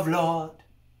your love, Lord,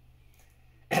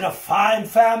 and a fine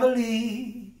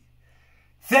family.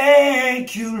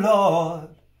 Thank you, Lord,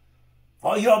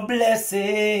 for your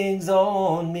blessings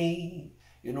on me.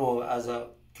 You know, as a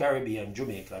Caribbean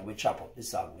Jamaican, we chop up the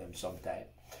song them sometime.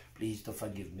 Please to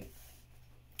forgive me.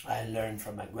 I learned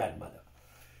from my grandmother.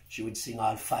 She would sing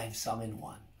all 5 songs in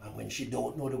one. And when she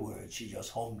don't know the words, she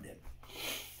just hummed them.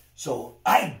 So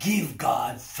I give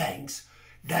God thanks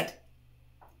that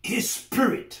His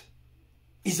Spirit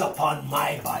is upon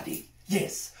my body.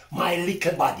 Yes, my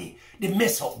little body. The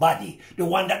mess up body. The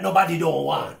one that nobody don't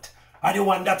want. Or the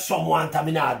one that some want and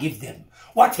me not give them.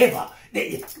 Whatever.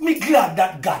 Me glad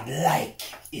that God like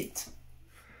it.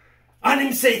 And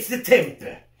Him say it's the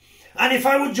temple. And if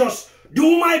I would just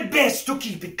do my best to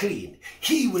keep it clean,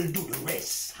 He will do the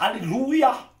rest.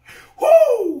 Hallelujah.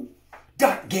 Woo!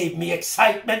 That gave me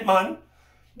excitement, man.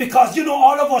 Because, you know,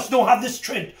 all of us don't have the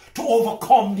strength to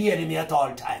overcome the enemy at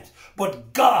all times.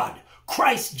 But God,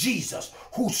 Christ Jesus,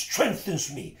 who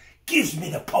strengthens me, gives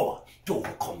me the power to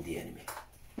overcome the enemy.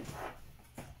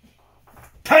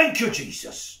 Thank you,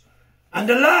 Jesus. And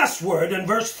the last word in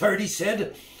verse 30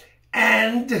 said,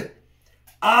 and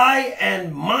I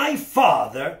and my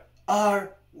Father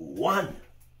are one.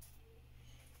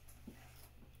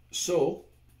 So,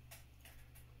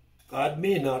 God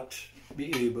may not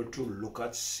be able to look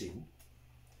at sin.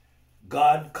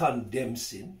 God condemns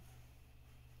sin.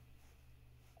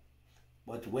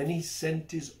 But when He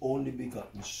sent His only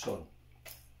begotten Son,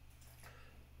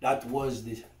 that was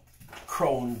the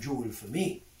crown jewel for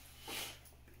me.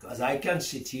 Because I can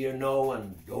sit here now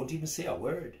and don't even say a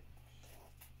word.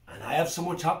 And I have so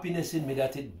much happiness in me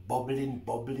that it's bubbling,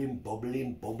 bubbling,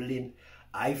 bubbling, bubbling.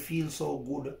 I feel so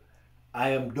good.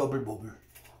 I am double bubble.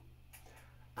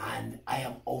 And I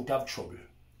am out of trouble.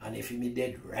 And if I'm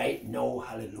dead right now,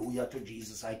 hallelujah to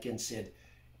Jesus, I can say,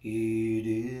 it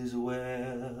is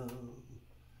well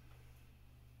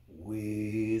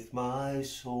with my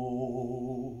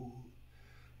soul.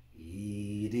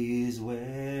 It is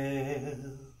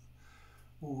well.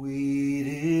 It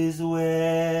is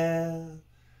well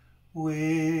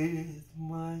with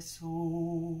my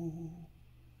soul.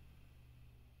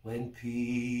 When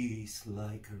peace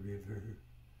like a river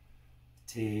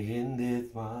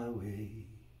tendeth my way.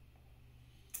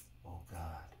 Oh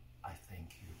God, I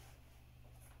thank you.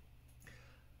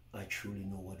 I truly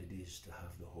know what it is to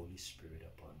have the Holy Spirit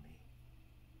upon me.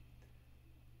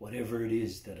 Whatever it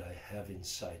is that I have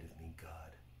inside of me,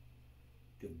 God,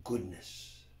 the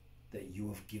goodness that you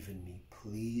have given me,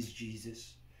 please,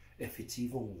 Jesus, if it's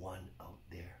even one out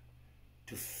there,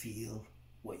 to feel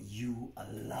what you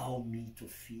allow me to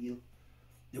feel,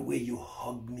 the way you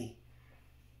hug me,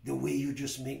 the way you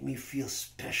just make me feel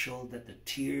special, that the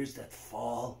tears that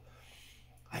fall,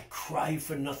 I cry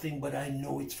for nothing, but I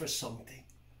know it's for something.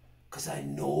 Because I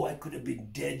know I could have been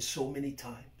dead so many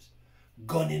times.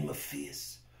 Gun in my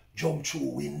face, jump through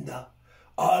a window,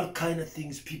 all kind of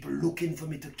things, people looking for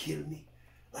me to kill me.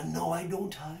 And now I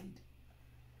don't hide.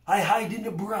 I hide in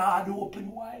the broad,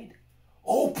 open wide.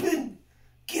 Open,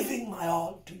 giving my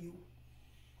all to you.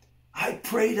 I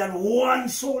pray that one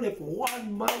soul, if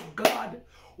one, my God,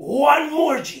 one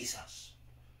more Jesus,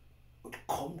 would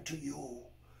come to you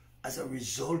as a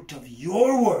result of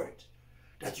your word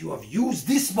that you have used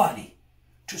this body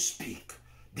to speak,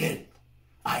 then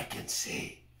I can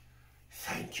say,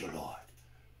 thank you, Lord,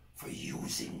 for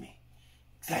using me.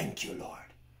 Thank you, Lord,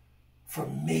 for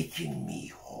making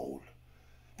me whole.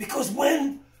 Because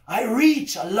when I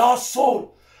reach a lost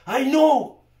soul, I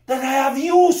know that I have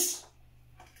use.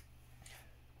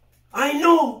 I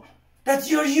know that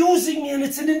you're using me, and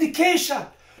it's an indication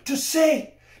to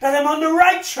say that I'm on the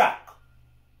right track.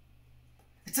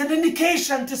 It's an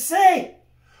indication to say,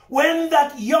 when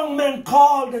that young man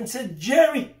called and said,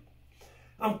 Jerry,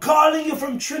 I'm calling you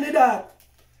from Trinidad,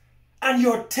 and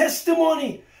your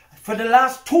testimony, for the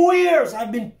last 2 years,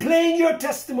 I've been playing your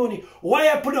testimony, why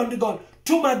I put on the gun,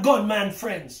 to my gunman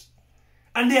friends.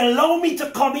 And they allow me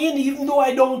to come in, even though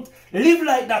I don't live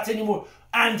like that anymore,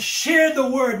 and share the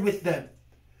word with them.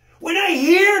 When I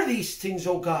hear these things,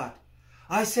 oh God,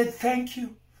 I said, thank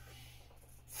you.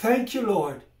 Thank you,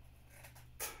 Lord.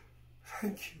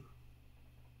 Thank you.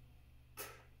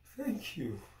 Thank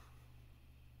you.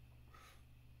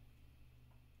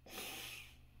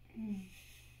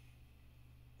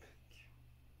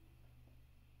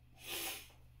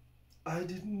 I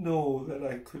didn't know that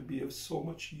I could be of so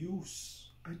much use.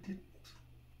 I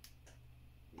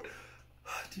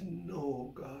didn't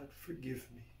know. God, forgive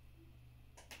me.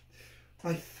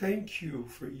 I thank you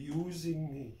for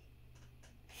using me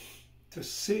to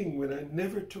sing when I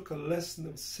never took a lesson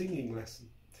of singing lesson,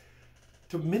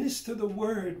 to minister the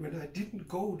word when I didn't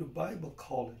go to Bible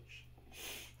college,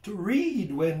 to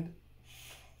read when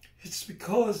it's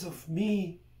because of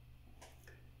me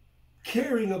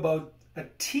caring about a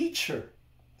teacher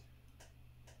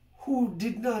who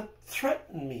did not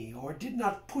threaten me or did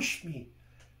not push me,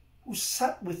 who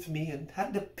sat with me and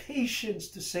had the patience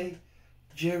to say,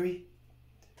 Jerry,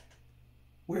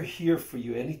 we're here for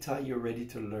you anytime you're ready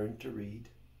to learn to read.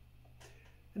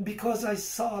 And because I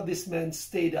saw this man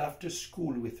stayed after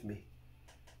school with me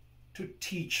to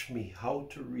teach me how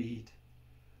to read,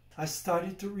 I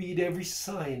started to read every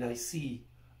sign I see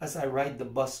as I ride the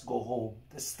bus go home,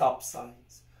 the stop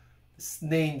signs, the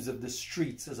names of the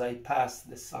streets as I pass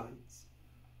the signs.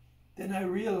 Then I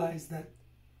realized that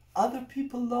other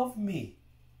people love me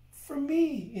for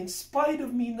me, in spite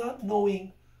of me not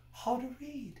knowing how to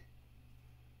read.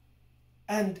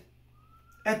 And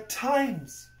at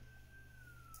times,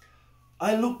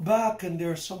 I look back and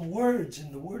there are some words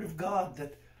in the Word of God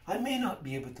that I may not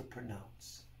be able to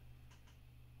pronounce.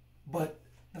 But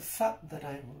the fact that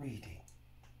I'm reading,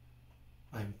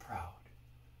 I'm proud.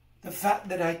 The fact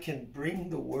that I can bring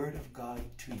the Word of God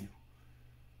to you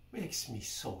makes me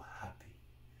so happy.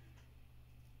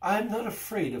 I'm not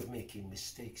afraid of making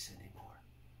mistakes anymore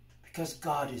because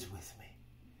God is with me.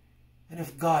 And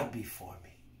if God be for me,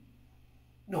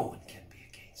 no one can be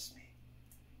against me.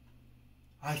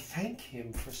 I thank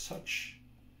Him for such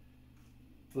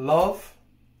love,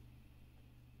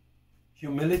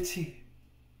 humility,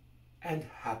 and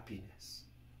happiness.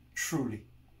 Truly,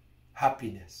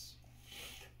 happiness.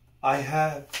 I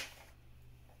had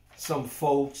some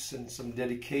folks and some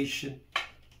dedication.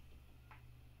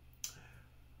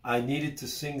 I needed to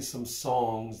sing some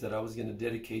songs that I was going to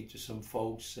dedicate to some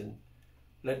folks and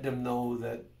let them know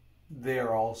that they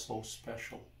are also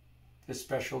special. They're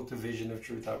special to Vision of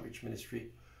Truth Outreach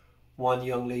Ministry. One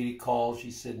young lady called.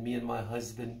 She said, me and my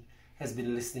husband has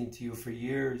been listening to you for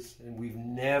years and we've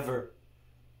never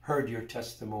heard your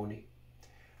testimony.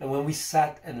 And when we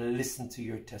sat and listened to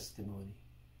your testimony,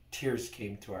 tears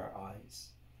came to our eyes.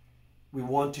 We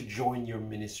want to join your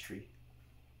ministry.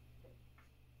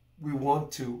 We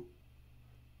want to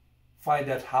find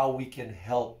out how we can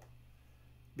help,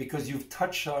 because you've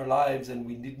touched our lives and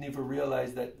we didn't even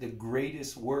realize that the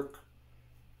greatest work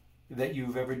that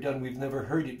you've ever done, we've never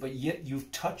heard it, but yet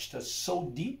you've touched us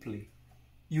so deeply.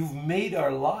 You've made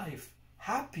our life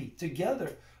happy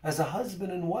together as a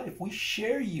husband and wife. We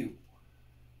share you.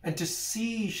 And to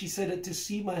see, she said, to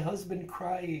see my husband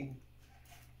crying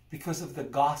because of the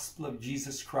gospel of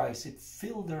Jesus Christ, it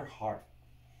filled her heart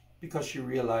because she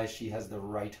realized she has the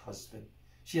right husband.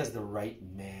 She has the right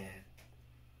man.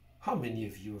 How many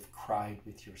of you have cried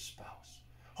with your spouse?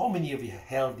 How many of you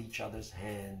held each other's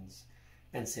hands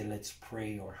and said, let's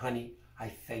pray, or honey, I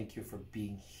thank you for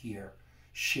being here,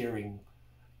 sharing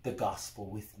the gospel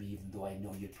with me, even though I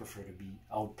know you'd prefer to be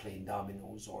out playing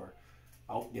dominoes or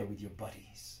out there with your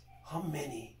buddies. How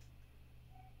many?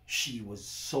 She was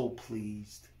so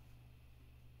pleased.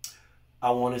 I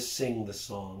want to sing the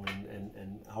song,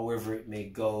 and however it may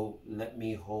go, let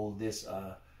me hold this.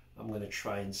 I'm going to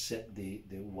try and set the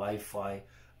Wi-Fi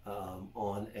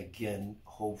on again,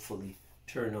 hopefully.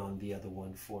 Turn on the other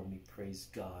one for me. Praise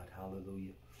God.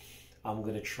 Hallelujah. I'm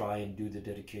going to try and do the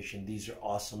dedication. These are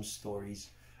awesome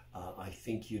stories. I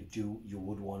think you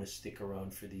would want to stick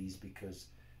around for these because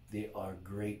they are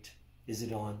great. Is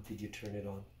it on? Did you turn it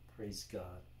on? Praise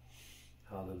God.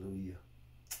 Hallelujah.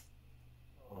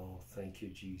 Oh, thank you,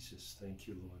 Jesus. Thank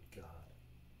you, Lord God.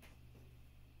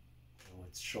 Oh,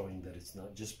 it's showing that it's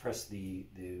not. Just press the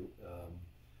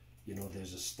you know,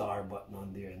 there's a star button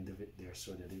on the end of it there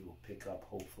so that it will pick up,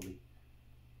 hopefully.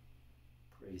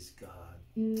 Praise God.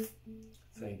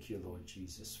 Thank you, Lord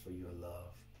Jesus, for your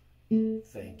love.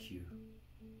 Thank you.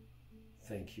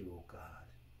 Thank you, oh God.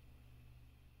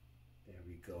 There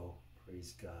we go.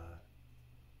 Praise God.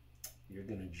 You're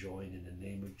going to join in the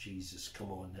name of Jesus.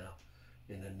 Come on now.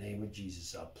 In the name of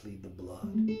Jesus, I plead the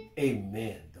blood.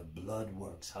 Amen. The blood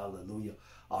works. Hallelujah.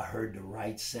 I heard the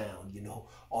right sound. You know,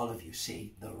 all of you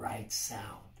say the right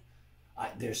sound.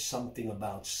 There's something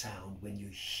about sound when you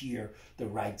hear the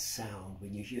right sound,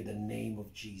 when you hear the name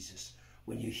of Jesus,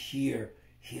 when you hear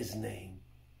his name.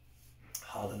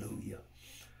 Hallelujah.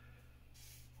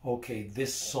 Okay,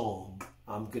 this song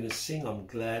I'm going to sing, I'm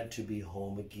glad to be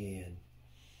home again,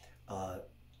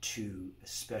 to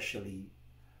especially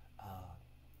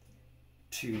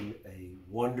to a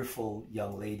wonderful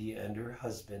young lady and her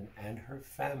husband and her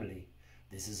family.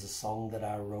 This is a song that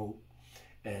I wrote,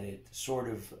 and it sort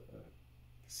of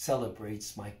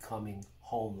celebrates my coming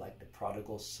home like the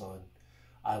prodigal son.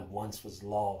 I once was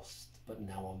lost, but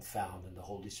now I'm found, and the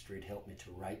Holy Spirit helped me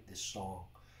to write this song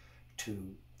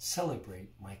to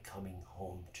celebrate my coming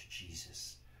home to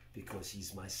Jesus because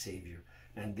he's my Savior.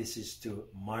 And this is to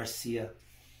Marcia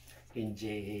in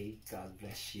JA. God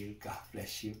bless you. God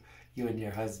bless you. You and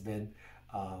your husband.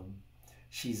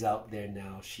 She's out there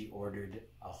now. She ordered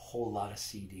a whole lot of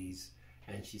CDs,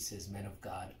 and she says, "Men of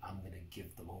God, I'm going to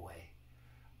give them away.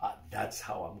 That's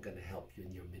how I'm going to help you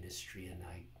in your ministry." And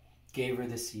I gave her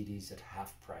the CDs at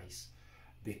half price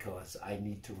because I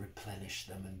need to replenish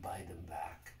them and buy them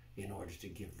back in order to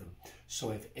give them.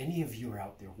 So if any of you are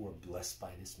out there who are blessed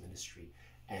by this ministry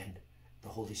and the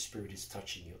Holy Spirit is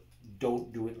touching you,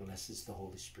 don't do it unless it's the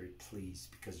Holy Spirit, please,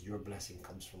 because your blessing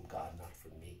comes from God, not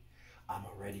from me. I'm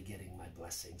already getting my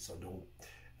blessing, so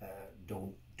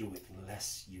don't do it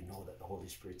unless you know that the Holy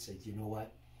Spirit said, you know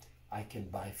what, I can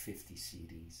buy 50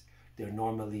 CDs. They're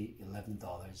normally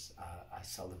 $11. I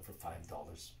sell them for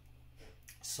 $5.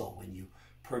 So when you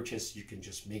purchase, you can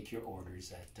just make your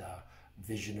orders at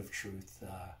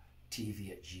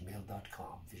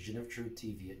visionoftruth.tv@gmail.com,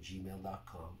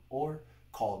 visionoftruth.tv@gmail.com, or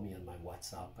call me on my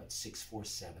WhatsApp at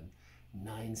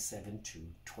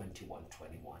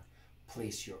 647-972-2121.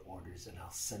 Place your orders and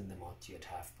I'll send them out to you at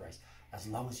half price, as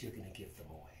long as you're going to give them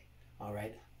away. All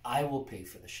right? I will pay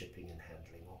for the shipping and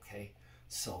handling, okay?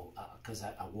 So, because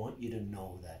I want you to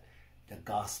know that the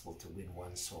gospel to win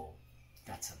one soul,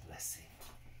 that's a blessing.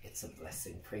 It's a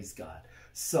blessing. Praise God.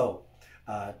 So,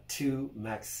 to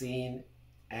Marcia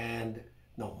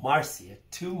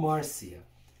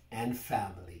and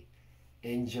family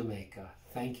in Jamaica,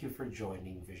 thank you for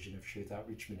joining Vision of Truth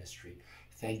Outreach Ministry.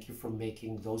 Thank you for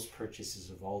making those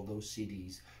purchases of all those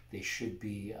CDs. They should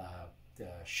be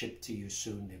shipped to you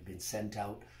soon. They've been sent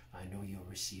out. I know you'll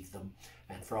receive them.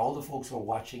 And for all the folks who are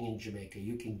watching in Jamaica,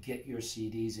 you can get your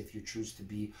CDs if you choose to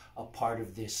be a part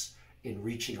of this in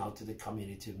reaching out to the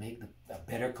community to make a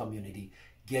better community,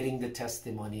 getting the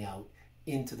testimony out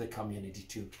into the community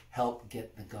to help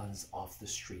get the guns off the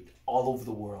street all over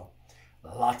the world.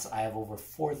 Lots. I have over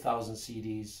 4,000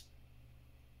 CDs,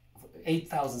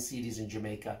 8,000 CDs in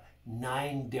Jamaica,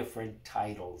 9 different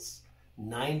titles,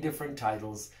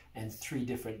 and 3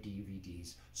 different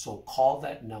DVDs. So call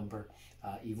that number,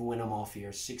 even when I'm off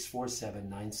here,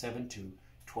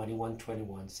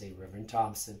 647-972-2121. Say, Reverend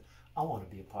Thompson, I want to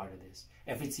be a part of this.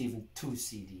 If it's even 2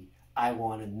 CD, I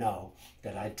want to know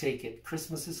that I take it.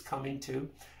 Christmas is coming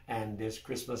too, and there's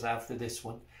Christmas after this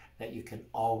one, that you can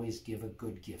always give a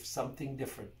good gift, something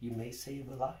different. You may save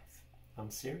a life. I'm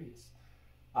serious.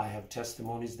 I have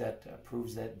testimonies that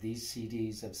proves that these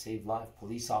CDs have saved lives.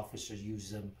 Police officers use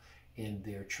them in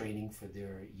their training for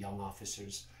their young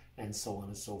officers, and so on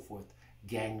and so forth.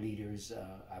 Gang leaders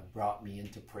brought me in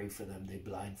to pray for them. They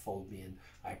blindfold me and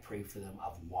I pray for them.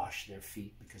 I've washed their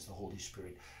feet because the Holy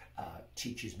Spirit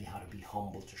teaches me how to be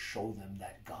humble, to show them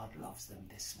that God loves them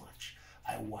this much.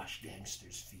 I wash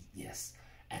gangsters' feet, yes.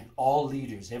 And all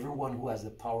leaders, everyone who has the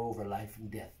power over life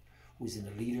and death, who's in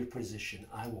a leader position,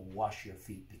 I will wash your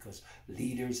feet, because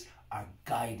leaders are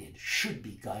guided, should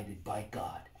be guided by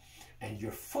God. And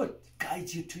your foot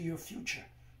guides you to your future,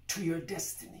 to your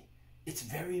destiny. It's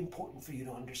very important for you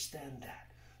to understand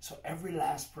that. So every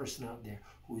last person out there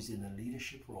who is in a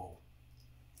leadership role,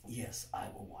 Yes, I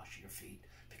will wash your feet,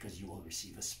 because you will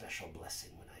receive a special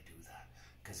blessing when I do that.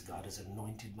 Because God has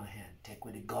anointed my hand. Take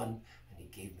with a gun, and he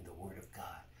gave me the word of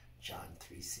God. John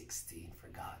 3:16, for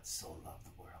God so loved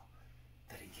the world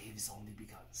that he gave his only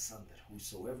begotten Son, that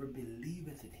whosoever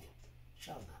believeth in him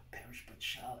shall not perish, but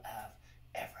shall have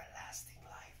everlasting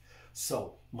life.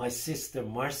 So, my sister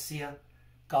Marcia,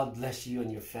 God bless you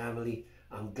and your family.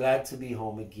 I'm glad to be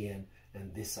home again,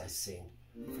 and this I sing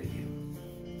for you.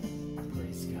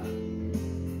 Praise God.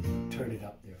 Turn it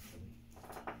up there for me.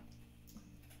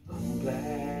 I'm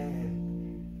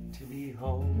glad to be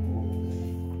home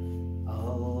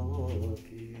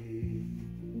again.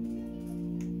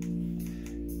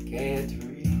 Can't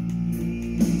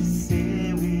really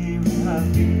say where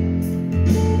I've been.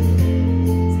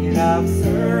 Said I've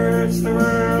searched the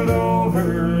world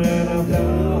over and I've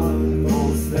done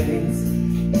most things.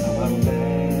 Now I'm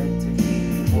glad to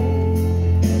be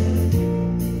home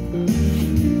again.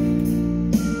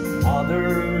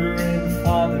 Mother and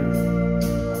father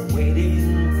are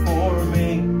waiting for me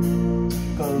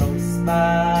close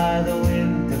by the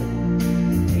window,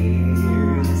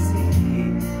 near the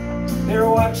sea. They're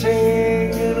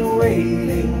watching and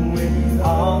waiting with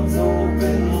arms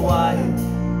open wide,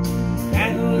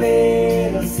 and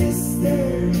little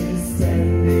sister is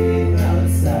standing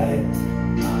outside.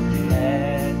 I'm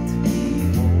glad to be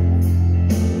home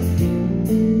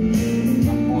again.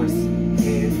 Of course,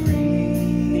 can't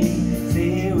really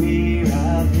say where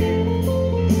I've been.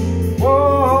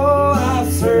 Oh,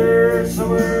 I've searched the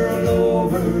world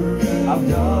over, I've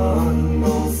done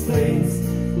most things.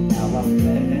 Now I'm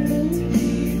glad to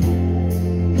be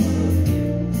home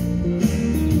again.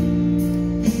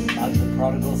 Like the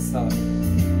prodigal son,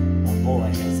 a boy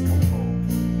has come home.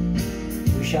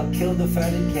 We shall kill the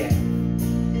fatted calf.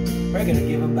 We're going to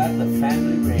give him back the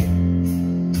family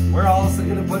ring. We're also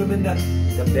going to put him in the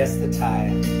best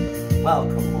attire.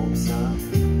 Welcome home, son.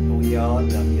 We all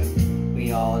love you.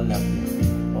 We all love you.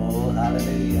 Oh,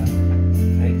 hallelujah.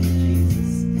 Thank you,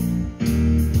 Jesus.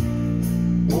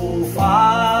 Oh,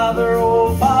 Father,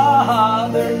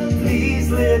 please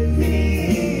let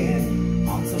me in.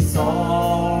 I'm so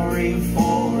sorry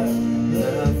for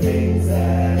the things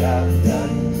that I've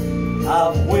done.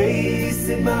 I've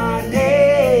wasted my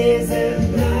days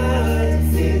and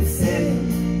nights in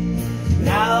sin.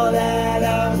 Now that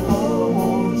I'm home,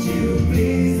 won't you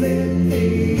please let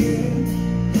me in?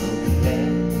 I'm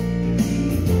glad to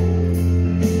be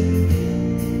home.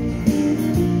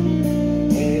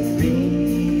 Can't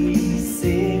really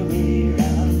say where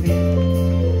I've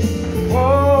been.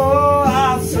 Oh,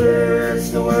 I've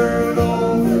searched the world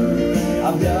over,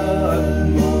 I've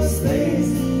done most things.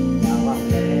 Now I'm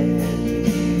glad to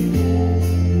be home.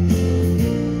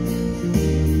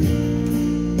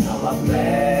 Now I'm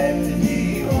glad to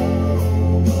be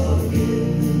home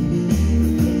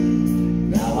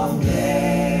again. Now I'm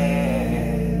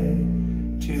glad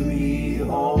to be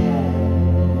home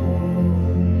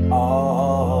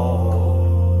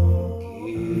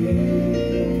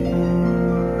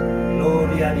again.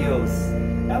 Gloria a Dios.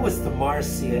 That was the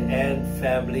Marcia and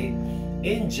family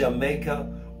in Jamaica.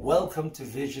 Welcome to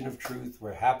Vision of Truth.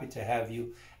 We're happy to have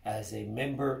you as a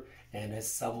member and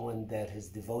as someone that has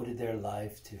devoted their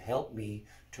life to help me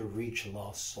to reach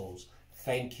lost souls.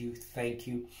 Thank you, thank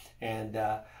you. And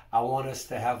I want us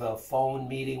to have a phone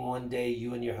meeting one day,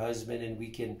 you and your husband, and we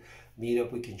can meet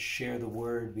up, we can share the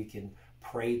word, we can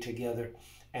pray together.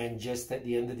 And just at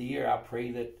the end of the year, I pray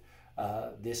that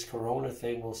this corona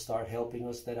thing will start helping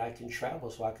us, that I can travel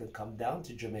so I can come down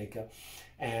to Jamaica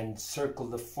and circle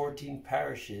the 14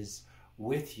 parishes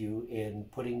with you in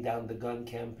putting down the gun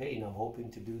campaign. I'm hoping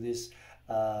to do this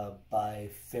by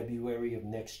February of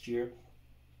next year.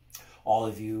 All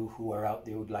of you who are out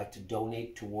there would like to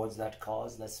donate towards that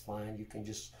cause, that's fine. You can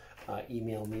just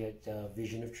email me at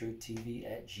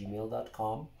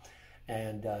visionoftruth.tv@gmail.com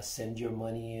and send your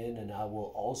money in, and I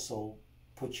will also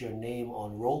put your name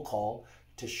on roll call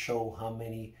to show how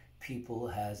many people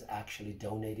has actually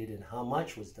donated and how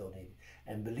much was donated.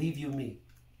 And believe you me,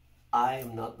 I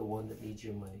am not the one that needs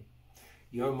your money.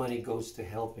 Your money goes to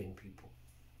helping people.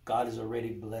 God has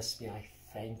already blessed me. I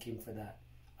thank him for that.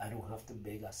 I don't have to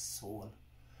beg a soul.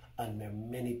 And there are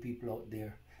many people out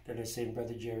there that are saying,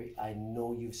 Brother Jerry, I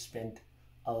know you've spent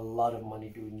a lot of money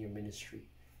doing your ministry.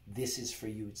 This is for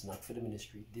you. It's not for the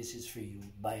ministry. This is for you.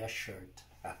 Buy a shirt.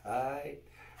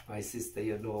 My sister,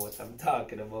 you know what I'm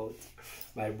talking about.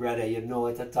 My brother, you know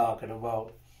what I'm talking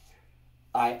about.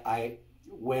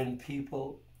 When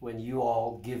people When you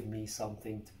all give me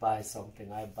something to buy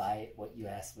something, I buy it what you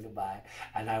ask me to buy,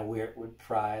 and I wear it with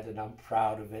pride, and I'm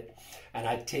proud of it, and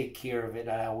I take care of it,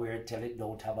 and I wear it till it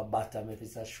don't have a bottom if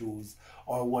it's a shoes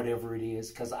or whatever it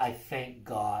is, because I thank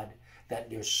God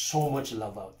that there's so much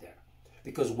love out there.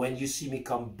 Because when you see me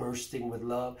come bursting with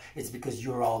love, it's because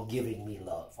you're all giving me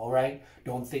love, all right?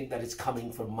 Don't think that it's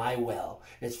coming from my well.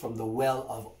 It's from the well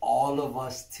of all of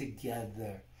us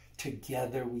together.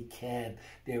 Together we can.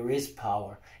 There is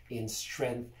power in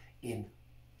strength, in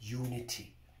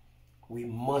unity. We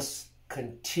must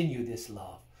continue this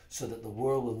love so that the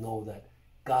world will know that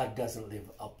God doesn't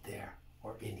live up there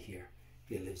or in here.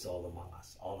 He lives all among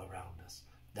us, all around us.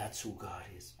 That's who God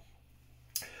is.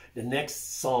 The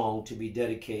next song to be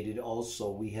dedicated also,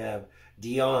 we have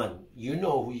Dion. You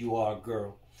know who you are,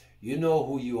 girl. You know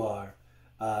who you are.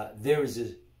 There is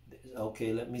a,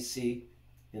 okay, let me see.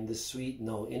 In the sweet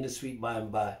by and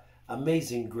by.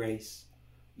 Amazing Grace.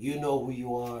 You know who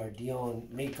you are. Dion,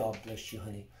 may God bless you,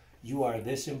 honey. You are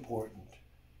this important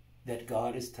that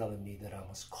God is telling me that I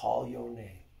must call your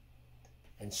name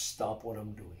and stop what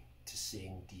I'm doing to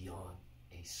sing Dion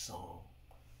a song.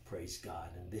 Praise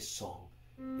God. And this song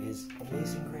is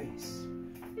Amazing Grace.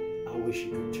 I wish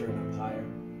you could turn up higher.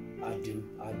 I do.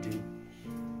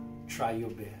 Try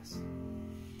your best.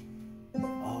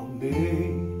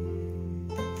 Amazing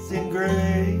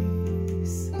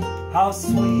grace, how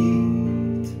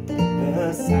sweet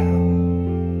the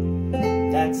sound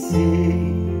that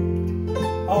saved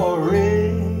a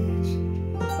wretch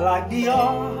like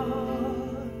Dion.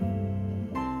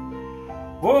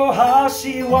 Oh, how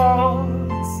she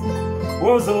once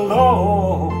was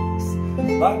lost,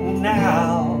 but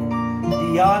now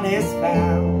Dion is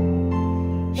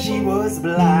found. She was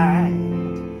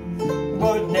blind,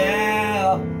 but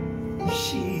now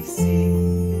she sees.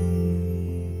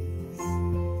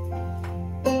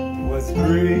 Was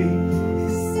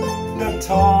grace that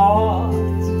taught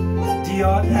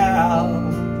Dion how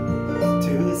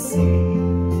to see,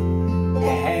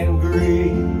 and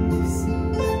grace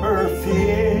her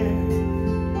fear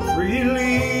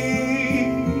relieve.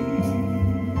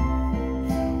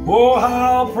 Oh,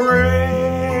 how preciously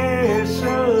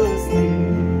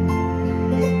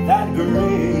that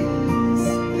grace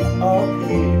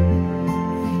appeared.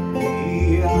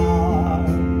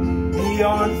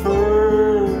 Beyond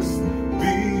first belief.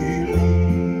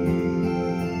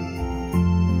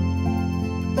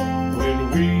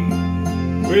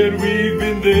 When we've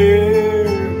been there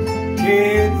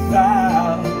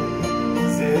 10,000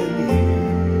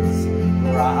 years,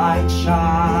 bright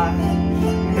shining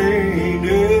in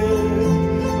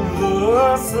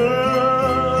the sun,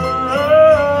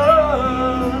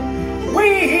 we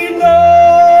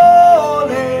know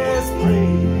this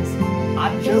praise. I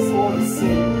just want to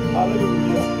sing,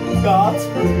 hallelujah, God's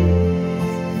praise.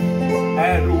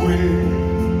 And when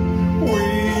we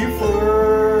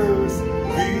first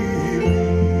believed.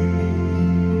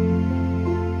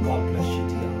 God bless you,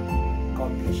 Dion.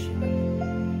 God bless you.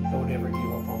 Don't ever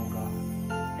give up on God.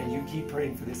 And you keep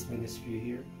praying for this ministry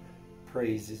here.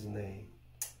 Praise his name.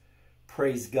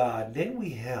 Praise God. Then we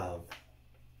have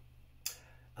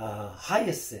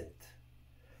Hyacinth.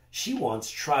 She wants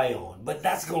Try On, but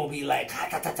that's going to be like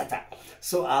ha-ta-ta-ta-ta.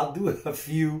 So I'll do a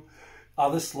few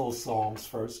other slow songs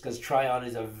first, because Try On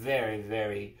is a very,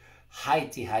 very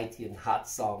heighty and hot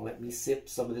song. Let me sip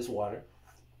some of this water.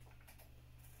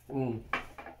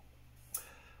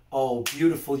 Oh,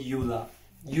 beautiful Eula.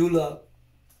 Eula,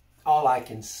 all I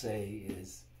can say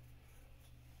is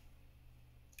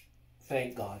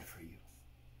thank God for you.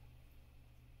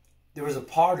 There was a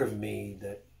part of me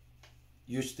that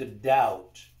used to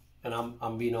doubt, and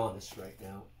I'm being honest right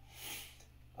now,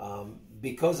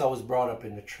 because I was brought up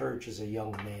in the church as a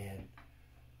young man,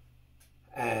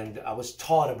 and I was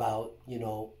taught about, you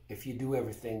know, if you do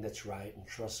everything that's right and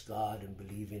trust God and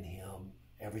believe in him,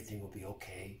 everything will be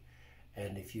okay.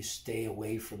 And if you stay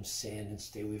away from sin and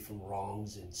stay away from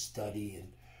wrongs and study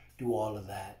and do all of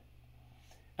that.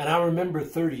 And I remember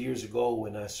 30 years ago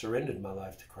when I surrendered my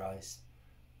life to Christ,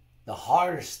 the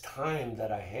hardest time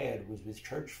that I had was with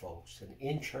church folks and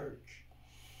in church.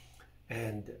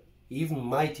 And even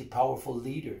mighty, powerful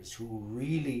leaders who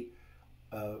really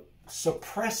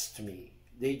suppressed me.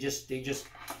 They just,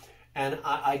 and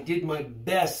I did my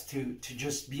best to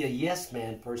just be a yes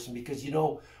man person, because, you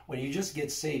know, when you just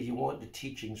get saved, you want the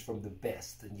teachings from the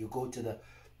best, and you go to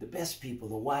the best people,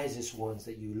 the wisest ones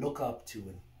that you look up to.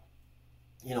 And,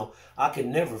 you know, I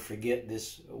can never forget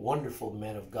this wonderful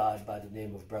man of God by the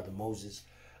name of Brother Moses.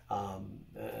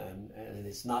 And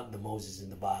it's not the Moses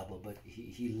in the Bible, but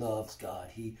he loves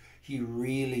God. He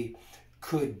really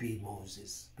could be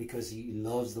Moses because he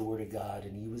loves the Word of God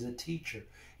and he was a teacher.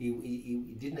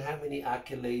 He didn't have any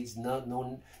accolades,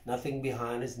 nothing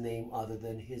behind his name other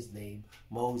than his name,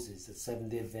 Moses, the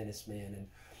Seventh-day Adventist man. And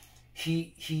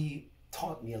he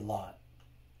taught me a lot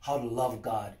how to love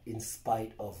God in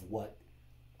spite of what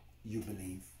you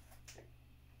believe.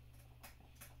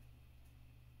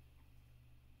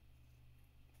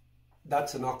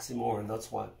 That's an oxymoron.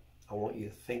 That's what I want you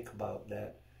to think about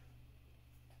that.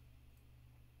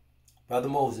 Brother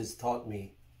Moses taught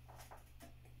me.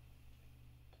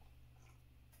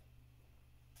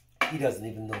 He doesn't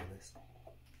even know this.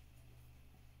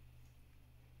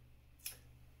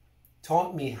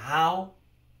 Taught me how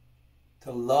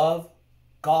to love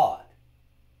God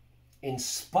in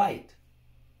spite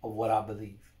of what I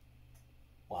believe.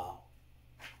 Wow.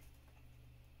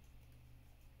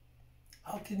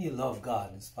 How can you love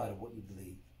God in spite of what you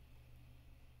believe?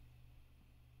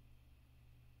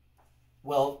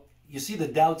 Well, you see the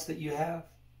doubts that you have?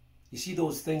 You see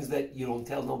those things that you don't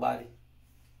tell nobody?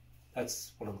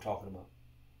 That's what I'm talking about.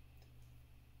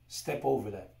 Step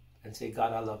over that and say,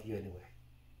 God, I love you anyway.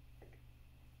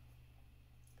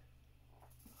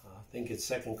 I think it's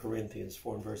 2 Corinthians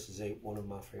 4 and verses 8, one of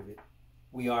my favorite.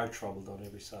 We are troubled on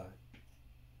every side.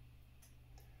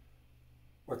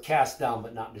 We're cast down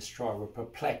but not destroyed. We're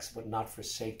perplexed but not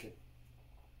forsaken.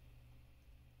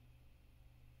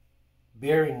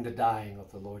 Bearing the dying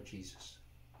of the Lord Jesus.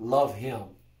 Love him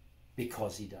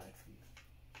because he died for you.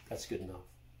 That's good enough.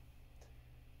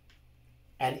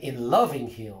 And in loving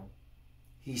him,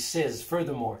 he says,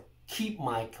 furthermore, keep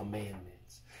my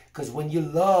commandments. Because when you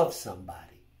love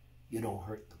somebody, you don't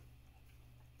hurt them.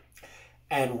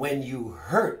 And when you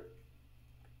hurt,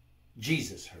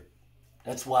 Jesus hurt.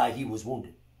 That's why he was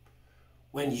wounded.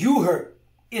 When you hurt,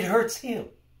 it hurts him.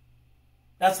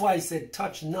 That's why he said,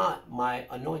 touch not my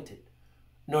anointed,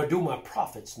 nor do my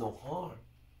prophets no harm.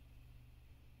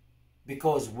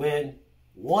 Because when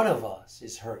one of us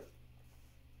is hurt,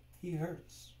 he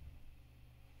hurts.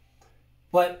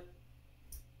 But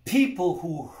people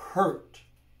who hurt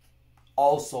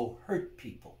also hurt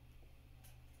people.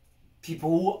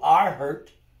 People who are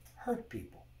hurt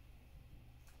people.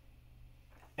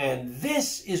 And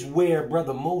this is where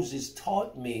Brother Moses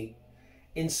taught me,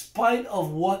 in spite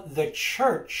of what the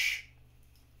church,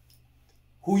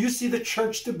 who you see the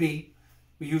church to be,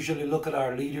 we usually look at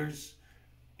our leaders,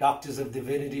 doctors of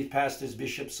divinity, pastors,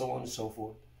 bishops, so on and so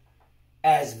forth,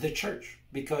 as the church,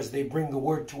 because they bring the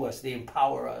word to us. They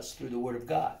empower us through the word of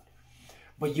God.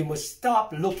 But you must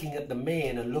stop looking at the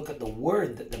man and look at the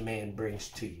word that the man brings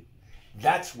to you.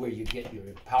 That's where you get your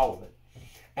empowerment.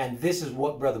 And this is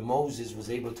what Brother Moses was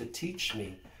able to teach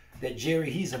me, that Jerry,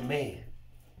 he's a man.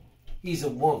 He's a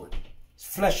woman. It's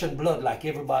flesh and blood like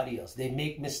everybody else. They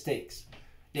make mistakes.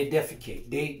 They defecate.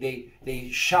 They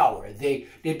shower. They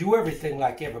do everything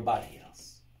like everybody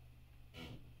else.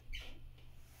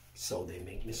 So they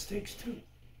make mistakes too.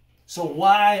 So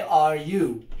why are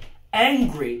you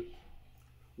angry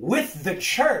with the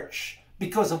church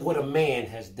because of what a man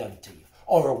has done to you,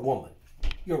 or a woman?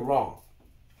 You're wrong.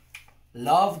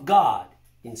 Love God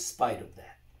in spite of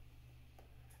that.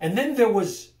 And then there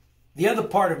was the other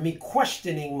part of me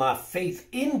questioning my faith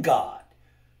in God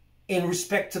in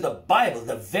respect to the Bible,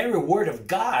 the very word of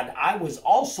God. I was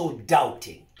also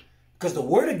doubting, because the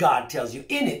word of God tells you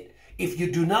in it, if you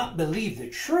do not believe the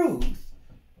truth,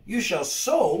 you shall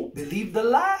so believe the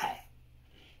lie.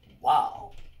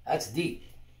 Wow, that's deep.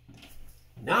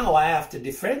 Now I have to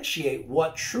differentiate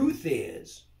what truth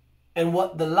is and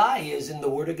what the lie is in the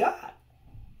word of God.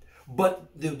 But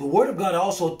the word of God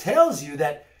also tells you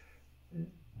that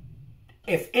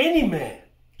if any man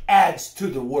adds to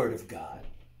the word of God,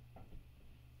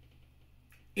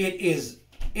 it is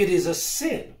a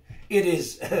sin. It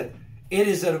is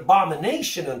an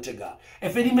abomination unto God.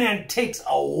 If any man takes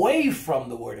away from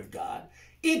the word of God,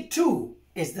 it too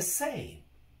is the same.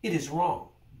 It is wrong.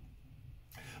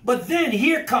 But then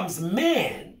here comes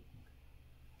man,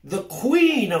 the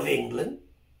Queen of England.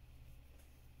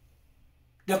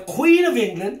 The Queen of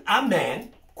England, a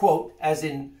man, quote, as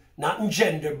in, not in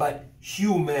gender, but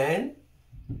human,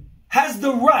 has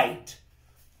the right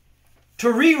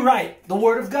to rewrite the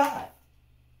word of God.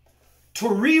 To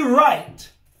rewrite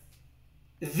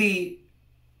the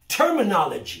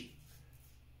terminology,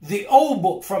 the old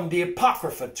book from the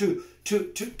Apocrypha to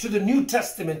the New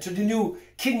Testament, to the New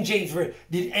King James Version,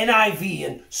 the NIV,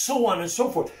 and so on and so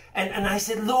forth. And I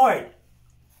said, Lord,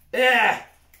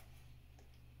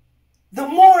 the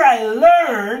more I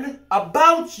learn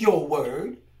about your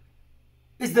word,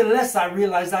 is the less I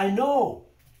realize I know.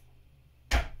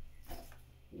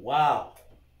 Wow.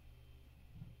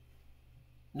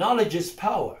 Knowledge is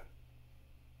power.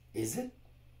 Is it?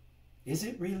 Is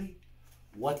it really?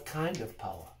 What kind of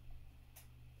power?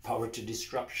 Power to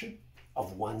destruction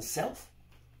of oneself?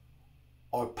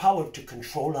 Or power to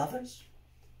control others?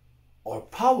 Or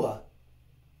power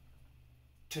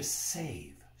to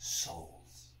save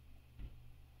souls?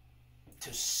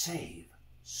 To save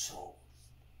souls.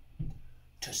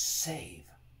 To save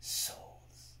souls.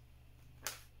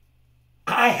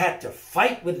 I had to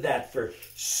fight with that for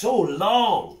so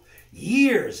long.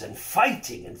 Years and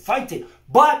fighting and fighting.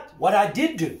 But what I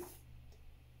did do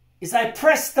is I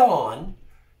pressed on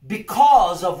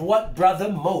because of what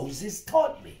Brother Moses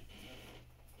taught me.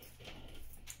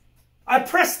 I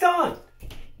pressed on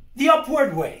the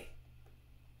upward way.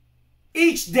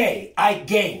 Each day I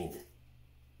gained.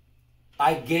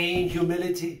 I gained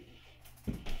humility.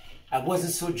 I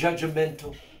wasn't so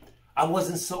judgmental. I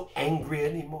wasn't so angry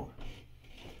anymore.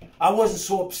 I wasn't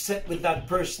so upset with that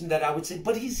person that I would say,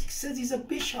 but he says he's a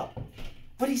bishop.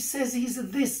 But he says he's a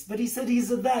this. But he said he's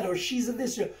a that. Or she's a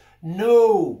this.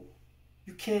 No,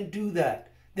 you can't do that.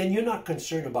 Then you're not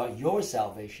concerned about your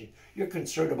salvation. You're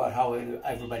concerned about how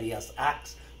everybody else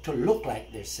acts to look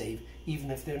like they're saved,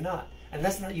 even if they're not. And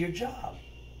that's not your job.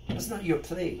 That's not your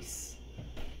place.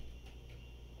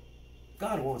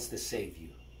 God wants to save you.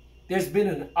 There's been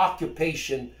an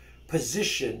occupation,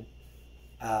 position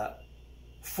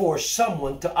for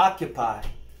someone to occupy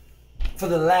for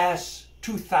the last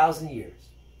 2,000 years.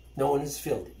 No one has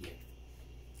filled it yet.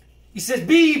 He says,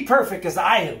 be ye perfect as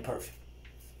I am perfect.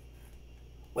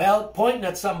 Well, pointing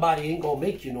at somebody ain't going to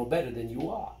make you no better than you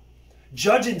are.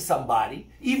 Judging somebody,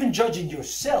 even judging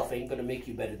yourself, ain't going to make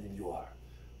you better than you are.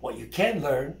 What you can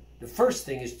learn, the first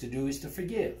thing is to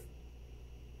forgive.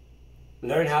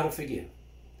 Learn how to forgive.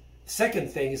 Second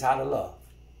thing is how to love.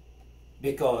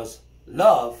 Because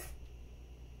love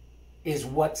is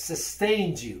what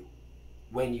sustains you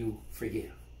when you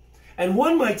forgive. And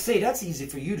one might say, that's easy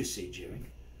for you to say, Jerry.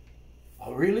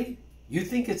 Oh, really? You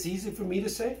think it's easy for me to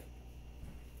say?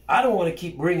 I don't want to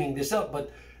keep bringing this up,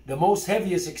 but the most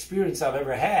heaviest experience I've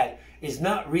ever had is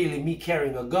not really me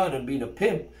carrying a gun and being a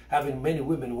pimp, having many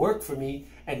women work for me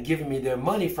and giving me their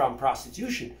money from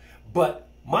prostitution. But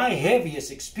my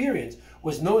heaviest experience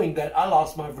was knowing that I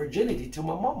lost my virginity to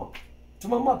my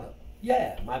mother.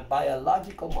 Yeah, my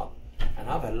biological mother. And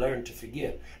I've learned to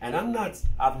forgive. And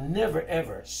I've never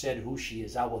ever said who she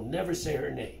is. I will never say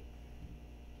her name.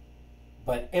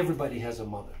 But everybody has a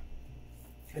mother.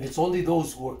 And it's only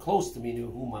those who are close to me know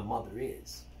who my mother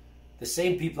is. The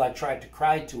same people I tried to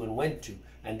cry to and went to,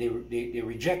 and they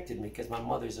rejected me because my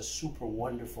mother is a super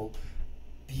wonderful,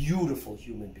 beautiful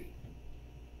human being.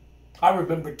 I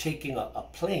remember taking a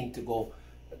plane to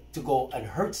go and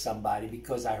hurt somebody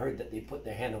because I heard that they put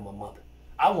their hand on my mother.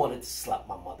 I wanted to slap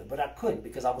my mother, but I couldn't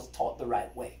because I was taught the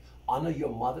right way. Honor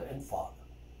your mother and father.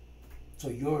 So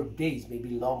your days may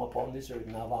be long upon this earth,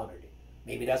 and I've honored it.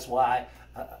 Maybe that's why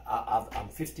I'm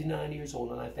 59 years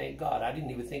old, and I thank God. I didn't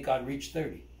even think I'd reach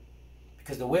 30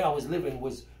 because the way I was living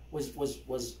was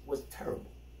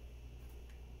terrible.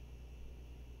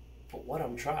 But what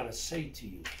I'm trying to say to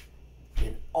you,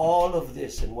 in all of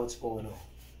this and what's going on,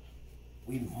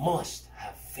 we must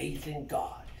have faith in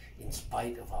God in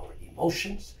spite of our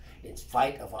emotions, in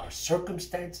spite of our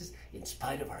circumstances, in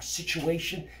spite of our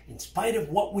situation, in spite of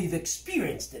what we've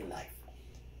experienced in life.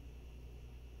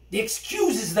 The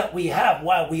excuses that we have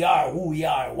why we are who we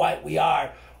are, why we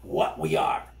are what we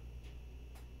are,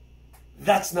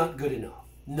 that's not good enough.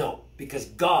 No, because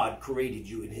God created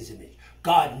you in His image.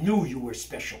 God knew you were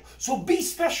special. So be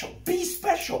special. Be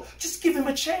special. Just give Him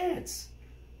a chance.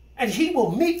 And He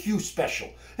will make you special.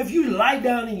 If you lie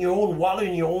down in your own, wallow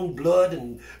in your own blood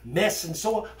and mess and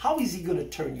so on, how is He going to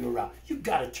turn you around? You've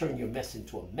got to turn your mess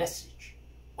into a message.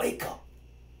 Wake up.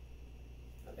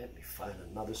 Now let me find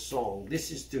another song.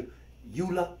 This is to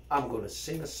Eula. I'm going to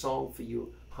sing a song for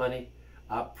you, honey.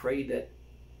 I pray that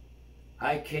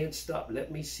I can't stop.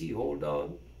 Let me see. Hold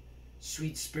on.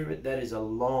 Sweet Spirit, that is a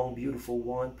long, beautiful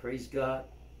one. Praise God.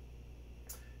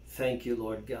 Thank you,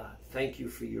 Lord God. Thank you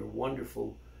for your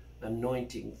wonderful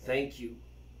anointing. Thank you.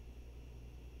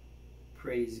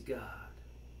 Praise God.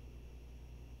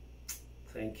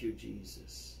 Thank you,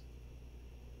 Jesus.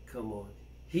 Come on.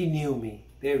 He knew me.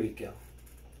 There we go.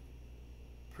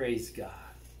 Praise God.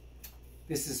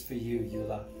 This is for you,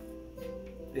 Eula.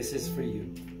 This is for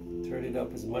you. Turn it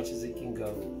up as much as it can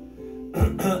go.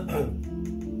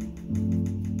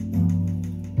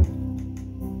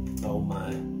 Oh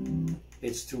my.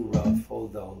 It's too rough.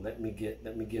 Hold on. Let me get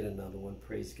another one.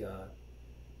 Praise God.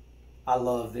 I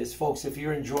love this. Folks, if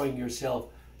you're enjoying yourself,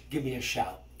 give me a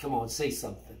shout. Come on, say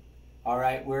something. All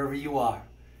right, wherever you are.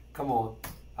 Come on.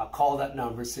 I'll call that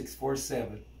number,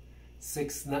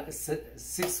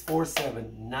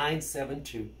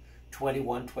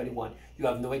 647-972-2121. You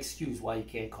have no excuse why you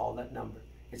can't call that number.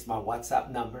 It's my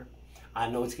WhatsApp number. I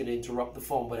know it's going to interrupt the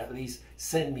phone, but at least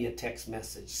send me a text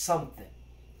message, something.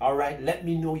 All right? Let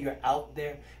me know you're out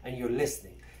there and you're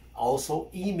listening. Also,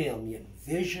 email me at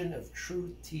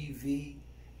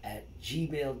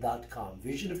visionoftruth.tv@gmail.com.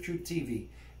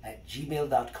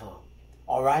 visionoftruth.tv@gmail.com.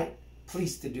 All right?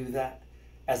 Please to do that.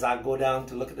 As I go down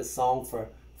to look at the song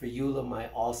for Eula, my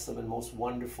awesome and most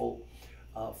wonderful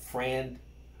friend,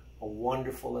 a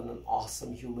wonderful and an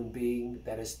awesome human being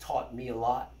that has taught me a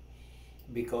lot,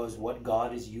 because what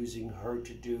God is using her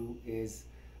to do is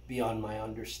beyond my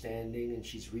understanding, and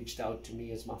she's reached out to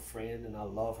me as my friend, and I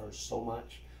love her so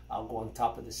much. I'll go on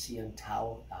top of the CN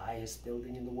Tower, the highest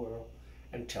building in the world,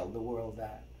 and tell the world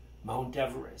that. Mount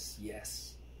Everest,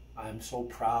 yes. I'm so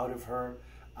proud of her.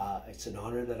 It's an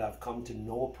honor that I've come to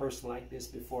know a person like this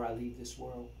before I leave this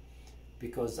world,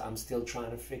 because I'm still trying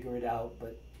to figure it out,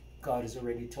 but God has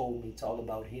already told me it's all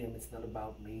about Him, it's not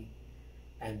about me.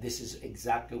 And this is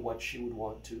exactly what she would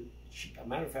want to. As a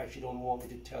matter of fact, she don't want me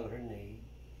to tell her name.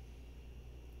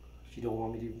 She don't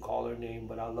want me to even call her name,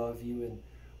 but I love you. And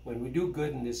when we do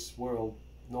good in this world,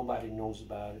 nobody knows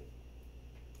about it.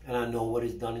 And I know what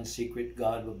is done in secret,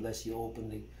 God will bless you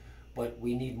openly. But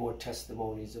we need more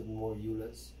testimonies of more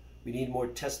Eulas. We need more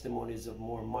testimonies of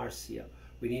more Marcia.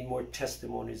 We need more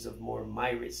testimonies of more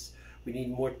Myris. We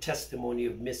need more testimony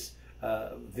of Miss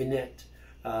Vinette,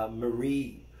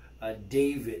 Marie,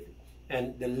 David,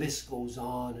 and the list goes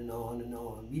on and on and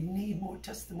on. We need more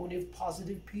testimony of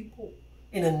positive people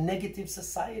in a negative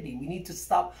society. We need to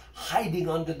stop hiding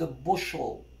under the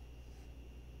bushel.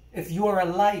 If you are a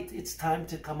light, it's time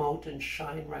to come out and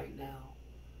shine right now.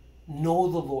 Know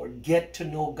the Lord. Get to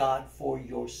know God for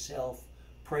yourself.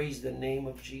 Praise the name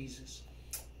of Jesus.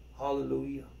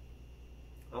 Hallelujah.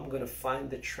 I'm going to find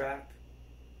the track.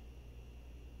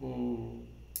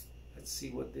 Let's see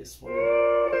what this one is.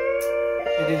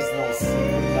 It is no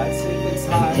secret. That's it. It's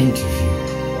high. An interview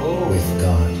with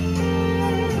God.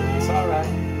 It's all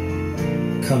right.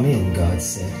 Come in, God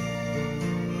said.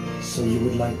 So you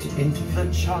would like to interview?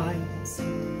 The chimes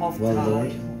of well,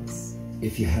 Lord, times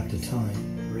if you have the time.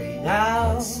 ring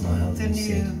out God smiled the and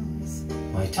said, news.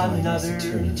 my time is Another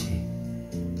eternity,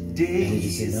 and it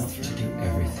is enough to do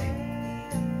everything.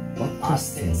 What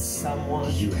questions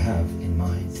do you have in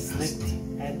mind to ask me?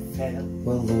 And fell.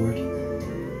 Well, Lord,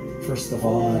 first of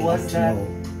all, I'd like to know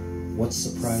what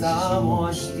surprises you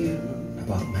most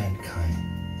about mankind.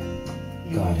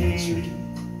 God answered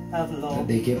that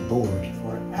they get bored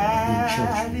being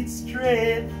children,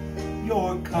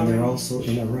 and they're also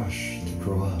in a rush to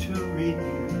grow up,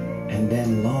 and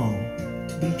then long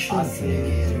to be children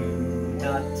again, and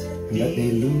that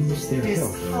they lose their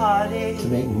health to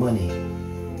make money,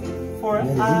 and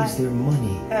then lose their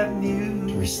money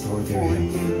to restore their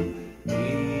health.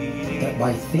 That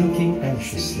by thinking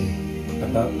anxiously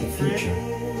about the future,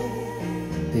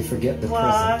 they forget the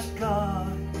present,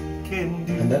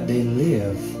 and that they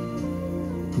live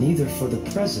neither for the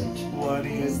present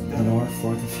nor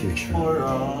for the future,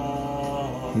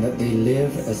 and that they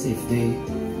live as if they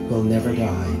will never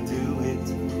die,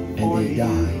 and they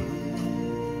die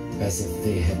as if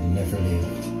they had never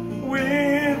lived.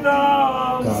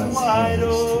 God's hands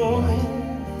took mine,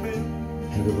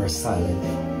 and we were silent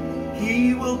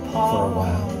for a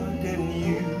while,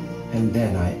 and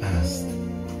then I asked,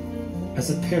 as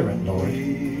a parent, Lord,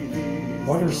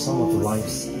 what are some of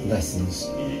life's lessons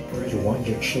you want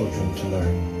your children to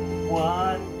learn?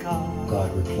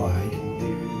 God replied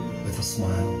with a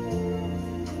smile,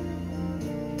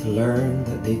 to learn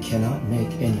that they cannot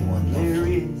make anyone love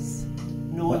them.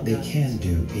 What they can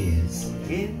do is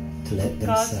to let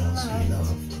themselves be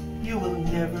loved.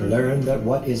 To learn that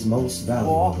what is most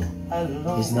valuable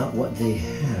is not what they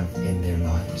have in their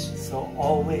lives,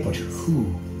 but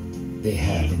who they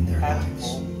have in their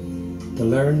lives. To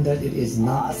learn that it is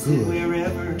not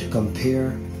good to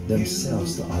compare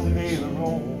themselves to others.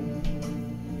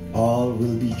 All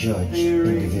will be judged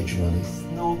individually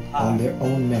on their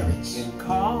own merits,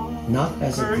 not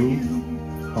as a group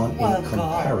on a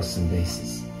comparison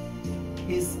basis.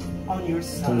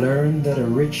 To learn that a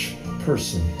rich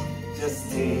person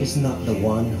is not the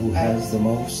one who has the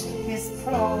most,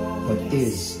 but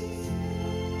is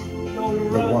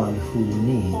the one who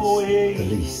needs the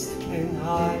least.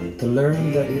 To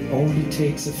learn that it only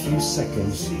takes a few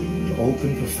seconds to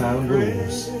open profound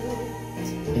wounds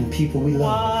in people we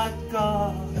love,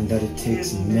 and that it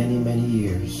takes many, many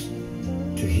years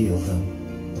to heal them.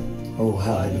 Oh,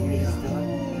 hallelujah.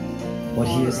 What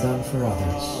He has done for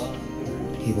others,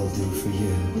 He will do for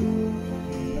you.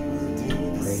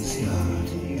 Praise God.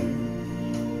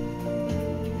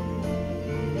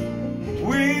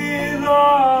 With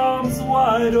arms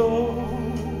wide open,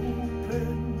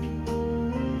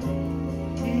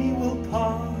 He will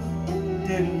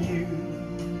pardon you.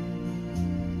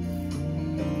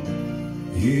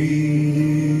 It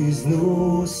is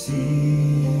no secret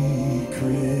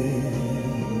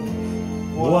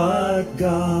what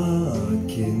God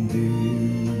can do.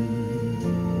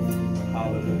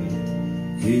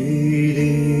 Hallelujah. It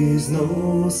is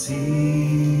no secret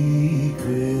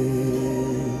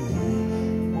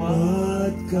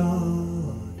what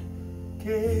God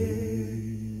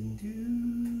can do.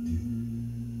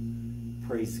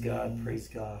 Praise God, praise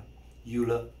God.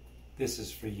 Eula, this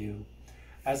is for you.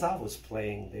 As I was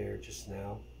playing there just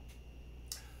now,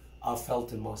 I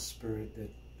felt in my spirit that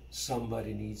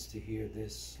somebody needs to hear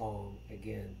this song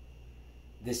again.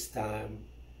 This time,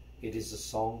 it is a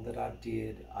song that I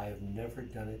did. I have never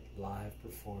done it live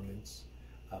performance,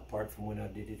 apart from when I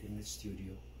did it in the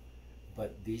studio.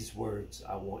 But these words,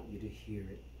 I want you to hear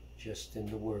it just in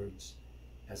the words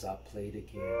as I play it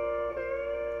again.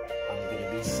 I'm going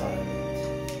to be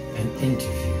silent. An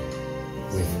interview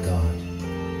with God.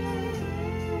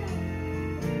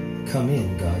 Come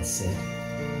in, God said.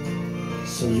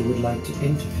 So you would like to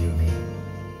interview me?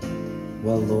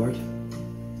 Well, Lord,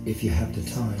 if you have the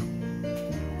time.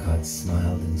 God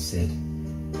smiled and said,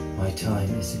 my time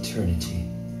is eternity,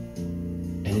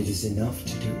 and it is enough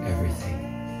to do everything.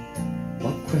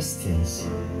 What questions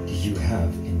do you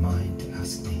have in mind to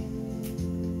ask me?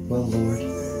 Well, Lord,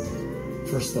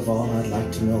 first of all, I'd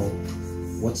like to know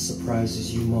what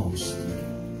surprises you most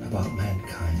about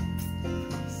mankind.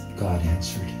 God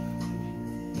answered,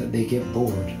 that they get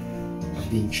bored of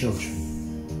being children,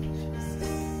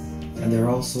 and they're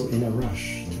also in a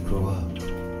rush to grow up,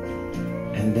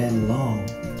 and then long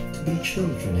to be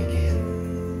children again,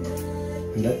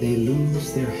 and that they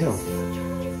lose their health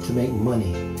to make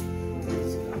money,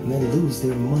 and then lose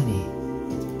their money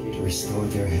to restore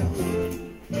their health.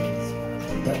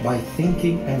 That by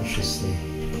thinking anxiously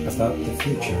about the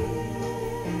future,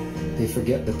 they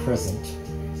forget the present,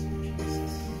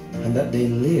 and that they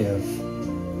live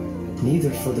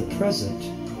neither for the present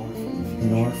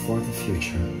nor for the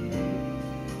future,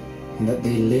 and that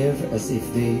they live as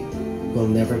if they will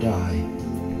never die,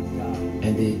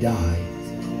 and they die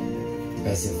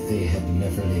as if they had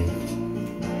never lived.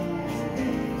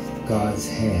 God's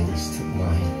hands took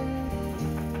mine,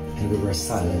 and we were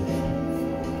silent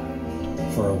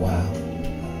for a while,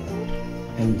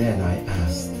 and then I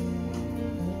asked,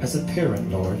 as a parent,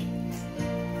 Lord,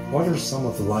 what are some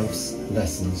of life's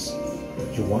lessons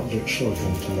you want your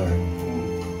children to learn?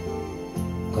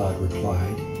 God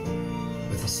replied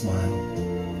with a smile,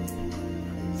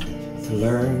 to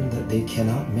learn that they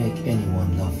cannot make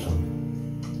anyone love them.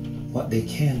 What they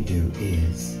can do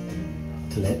is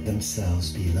to let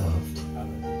themselves be loved.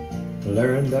 To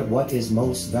learn that what is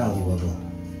most valuable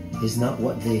is not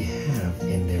what they have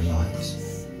in their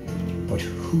lives, but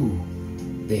who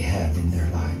they have in their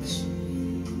lives.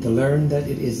 To learn that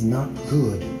it is not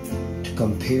good to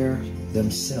compare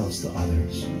themselves to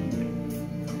others.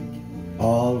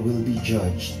 All will be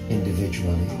judged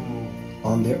individually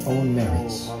on their own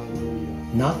merits,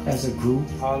 not as a group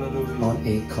on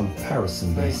a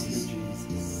comparison basis.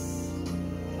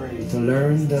 To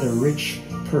learn that a rich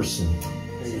person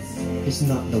is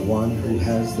not the one who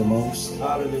has the most,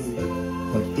 but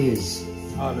is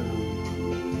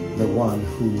the one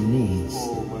who needs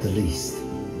the least.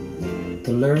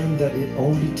 To learn that it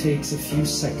only takes a few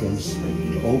seconds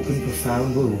to open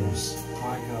profound wounds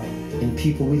in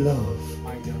people we love,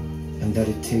 and that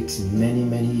it takes many,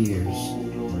 many years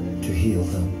to heal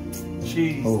them.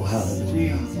 Oh,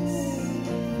 hallelujah.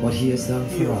 What He has done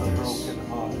for others,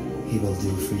 He will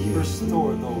do for you.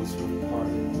 Restore those who are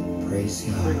departed. Praise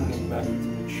God. Bring them back to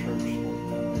the church, Lord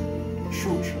God.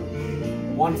 True church.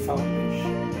 One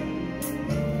foundation.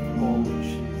 Oh,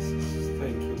 Jesus.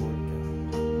 Thank you, Lord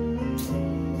God.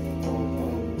 Oh,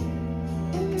 Lord.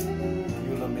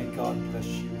 Eula, may God bless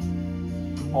you.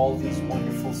 All these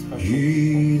wonderful special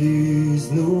people.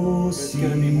 There's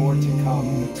going to be more to come.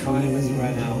 The time has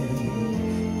run out.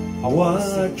 I want to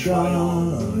see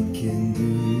triumph. Can do.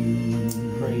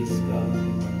 Praise God.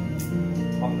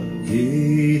 Hallelujah.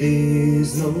 It is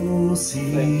no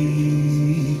secret.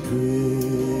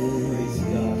 Praise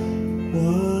God.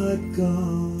 What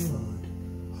God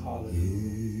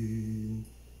Hallelujah.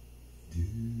 can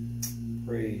do.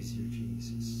 Praise you,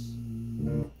 Jesus.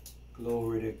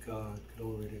 Glory to God.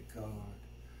 Glory to God.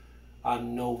 I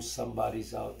know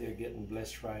somebody's out there getting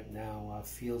blessed right now. I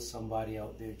feel somebody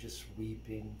out there just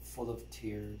weeping, full of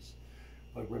tears.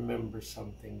 But remember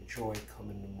something, joy come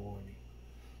in the morning.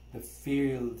 The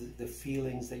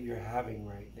feelings that you're having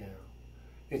right now,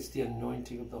 it's the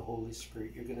anointing of the Holy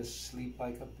Spirit. You're going to sleep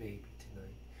like a baby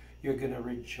tonight. You're going to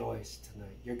rejoice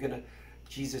tonight.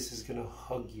 Jesus is going to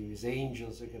hug you. His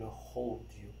angels are going to hold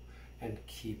you and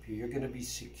keep you. You're going to be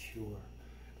secure.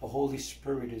 The Holy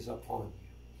Spirit is upon you.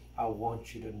 I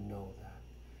want you to know that.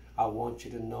 I want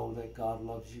you to know that God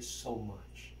loves you so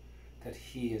much that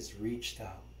He has reached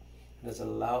out and has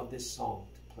allowed this song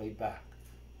to play back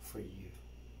for you,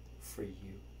 for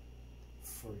you,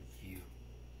 for you.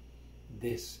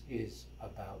 This is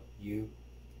about you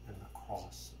and the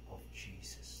cross of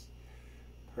Jesus.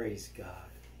 Praise God.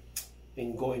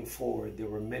 In going forward, there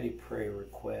were many prayer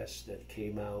requests that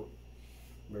came out.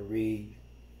 Marie,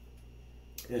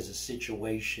 there's a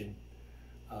situation,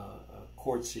 a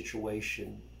court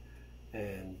situation,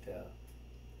 and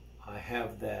I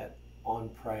have that on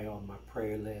my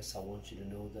prayer list. I want you to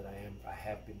know that I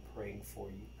have been praying for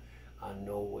you. I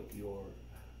know what your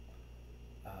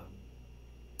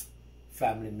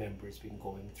family member has been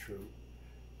going through.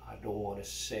 I don't want to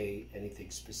say anything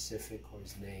specific or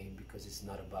his name because it's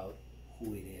not about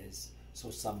who it is. So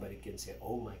somebody can say,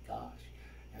 oh my gosh,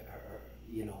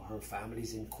 her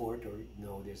family's in court, or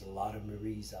no, there's a lot of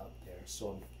Maries out there. So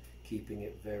I'm keeping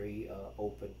it very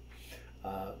open.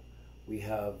 We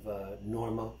have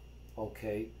Norma,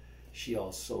 okay. She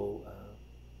also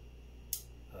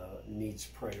needs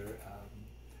prayer.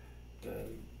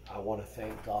 I want to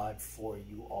thank God for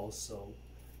you also.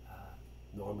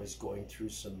 Norma's going through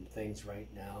some things right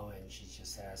now, and she's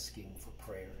just asking for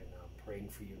prayer, and I'm praying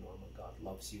for you, Norma. God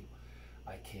loves you.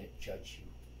 I can't judge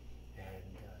you.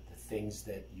 And the things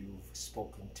that you've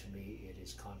spoken to me, it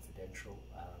is confidential.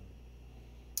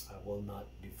 I will not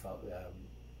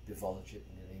divulge it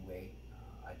in any way.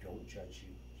 I don't judge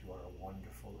you. You are a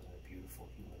wonderful and a beautiful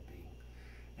human being.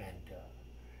 And,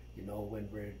 when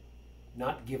we're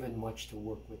not given much to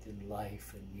work with in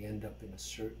life and we end up in a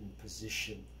certain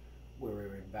position where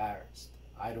we're embarrassed,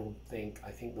 I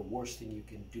think the worst thing you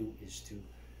can do is to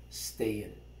stay in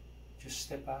it. Just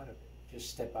step out of it. Just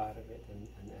step out of it and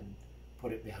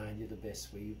put it behind you the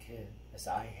best way you can, as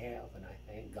I have, and I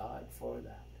thank God for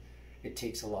that. It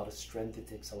takes a lot of strength, it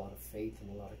takes a lot of faith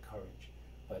and a lot of courage,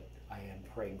 but I am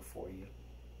praying for you.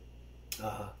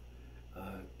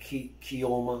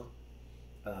 Kioma,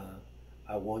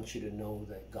 I want you to know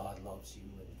that God loves you,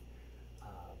 and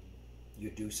you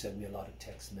do send me a lot of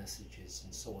text messages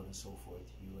and so on and so forth.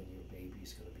 You and your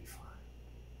baby's going to be fine.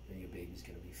 And your baby's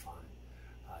going to be fine.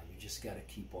 You just got to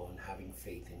keep on having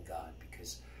faith in God,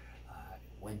 because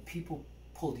when people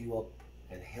pull you up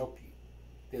and help you,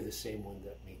 they're the same one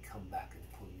that may come back and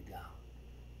pull you down.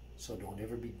 So don't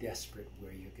ever be desperate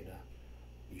where you're going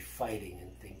to be fighting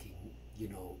and thinking,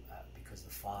 because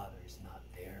the father is not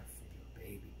there for your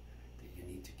baby, that you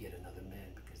need to get another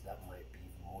man, because that might be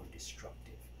more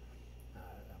destructive.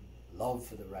 Love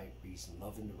for the right reason,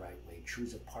 love in the right way,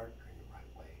 choose a partner in the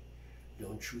right way.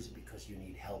 Don't choose it because you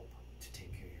need help to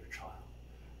take care of your child.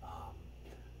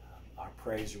 Our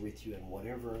prayers are with you, and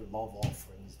whatever love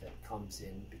offerings that comes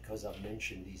in, because I've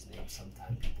mentioned these names,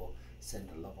 sometimes people send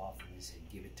a love offering and say,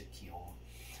 give it to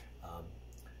Kioma.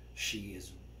 She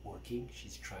is working,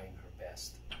 she's trying her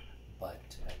best, but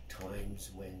at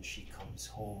times when she comes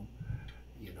home,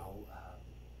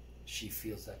 she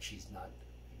feels that she's not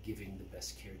giving the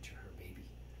best care to her baby,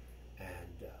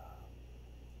 and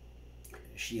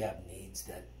she have needs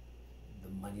that the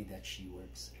money that she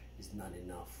works is not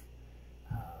enough.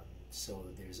 So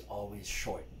there's always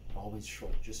short,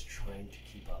 just trying to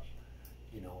keep up.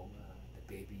 The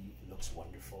baby looks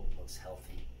wonderful, looks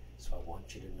healthy, so I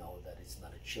want you to know that it's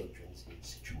not a children's need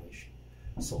situation,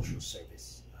 social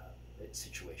service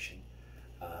situation.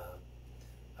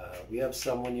 We have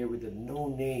someone here with a no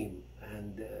name,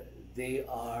 and they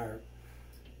are,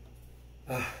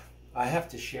 I have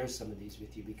to share some of these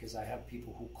with you, because I have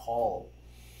people who call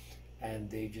and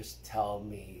they just tell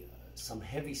me some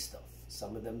heavy stuff.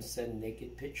 Some of them send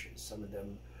naked pictures. Some of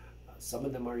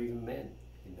them are even men.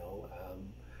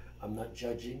 I'm not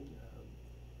judging.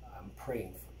 I'm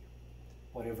praying for you.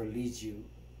 Whatever leads you,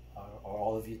 or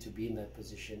all of you, to be in that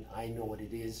position, I know what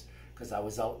it is, because I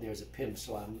was out there as a pimp.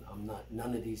 So I'm not.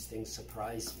 None of these things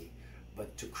surprise me.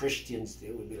 But to Christians,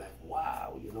 they would be like,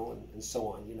 wow, and so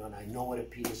on, and I know what a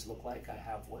penis look like. I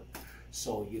have one.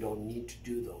 So you don't need to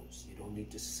do those. You don't need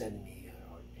to send me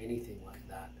or anything like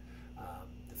that.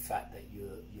 The fact that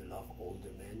you love older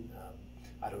men,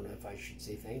 I don't know if I should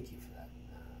say thank you for that.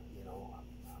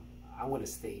 I want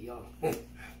to stay young,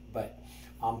 But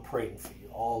I'm praying for you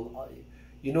all.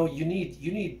 You know, you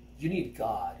need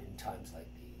God in times like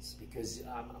these, because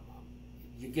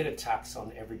you get attacks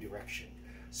on every direction.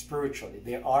 Spiritually,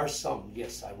 there are some,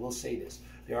 yes, I will say this,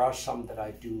 there are some that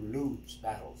I do lose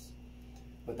battles,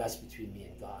 but that's between me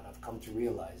and God. I've come to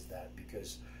realize that,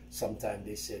 because sometimes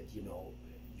they said, you know,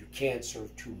 you can't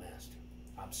serve two masters.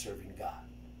 I'm serving God,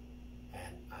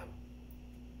 and I'm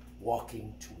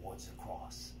walking towards the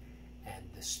cross, and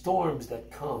the storms that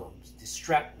comes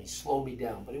distract me, slow me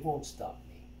down, but it won't stop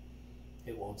me.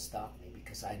 It won't stop me,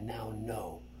 because I now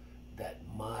know that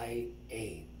my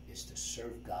aim is to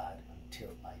serve God until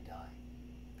I die,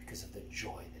 because of the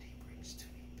joy that he brings to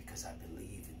me, because I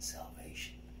believe in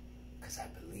salvation, because I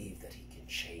believe that he can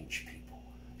change people,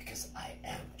 because I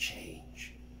am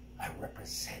change. I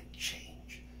represent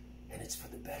change, and it's for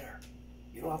the better.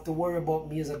 You don't have to worry about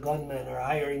me as a gunman or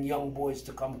hiring young boys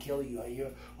to come kill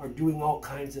you, or doing all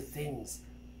kinds of things.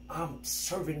 I'm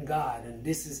serving God, and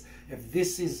this is, if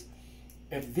this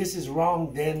is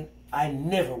wrong, then I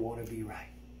never want to be right.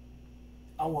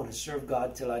 I want to serve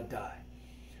God till I die.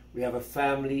 We have a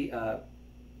family that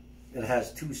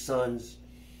has 2 sons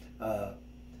that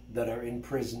are in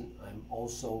prison. I'm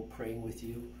also praying with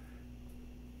you.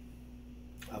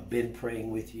 I've been praying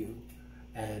with you.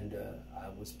 And I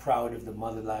was proud of the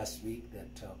mother last week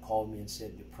that called me and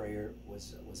said the prayer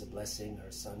was a blessing.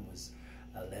 Her son was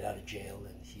let out of jail,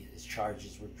 and his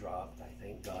charges were dropped. I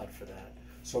thank God for that.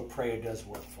 So prayer does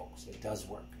work, folks. It does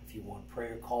work. If you want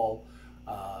prayer, call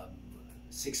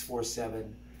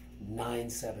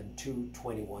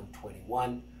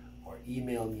 647-972-2121, or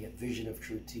email me at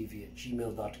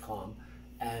visionoftruth.tv@gmail.com.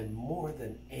 And more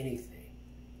than anything,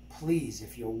 please,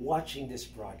 if you're watching this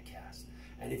broadcast,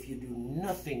 and if you do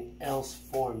nothing else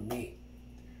for me,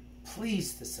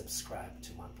 please to subscribe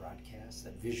to my broadcast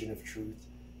at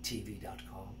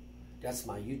visionoftruth.tv.com. That's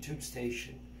my YouTube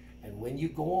station. And when you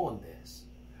go on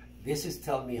this is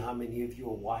telling me how many of you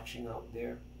are watching out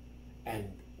there.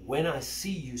 And when I see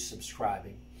you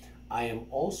subscribing, I am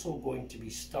also going to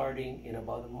be starting in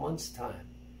about a month's time.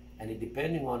 And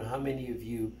depending on how many of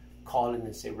you call in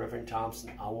and say, Reverend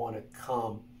Thompson, I want to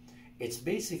come. It's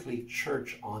basically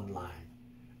church online.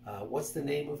 What's the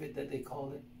name of it that they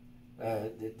call it?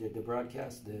 The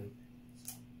broadcast?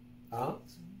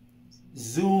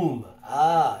 Zoom.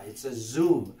 It's a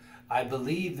Zoom. I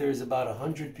believe there's about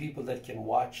 100 people that can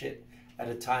watch it at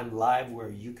a time live, where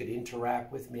you could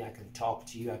interact with me. I can talk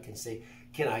to you. I can say,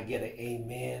 can I get an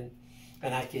amen?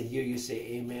 And I can hear you say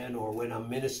amen. Or when I'm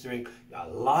ministering, a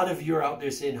lot of you are out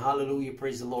there saying hallelujah,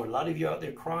 praise the Lord. A lot of you are out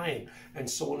there crying, and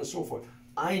so on and so forth.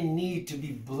 I need to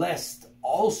be blessed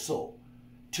also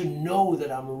to know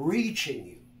that I'm reaching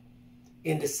you,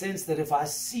 in the sense that if I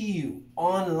see you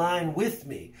online with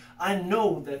me, I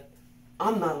know that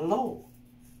I'm not alone.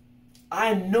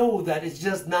 I know that it's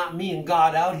just not me and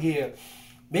God out here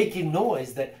making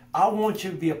noise, that I want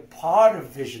you to be a part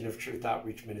of Vision of Truth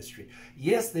Outreach Ministry.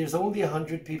 Yes, there's only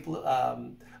 100 people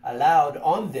allowed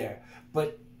on there,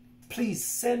 but please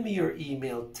send me your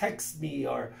email, text me,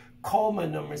 or call my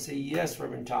number and say, yes,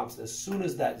 Reverend Thompson, as soon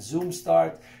as that Zoom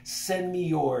starts, send me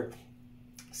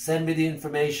the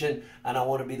information, and I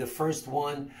want to be the first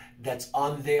one that's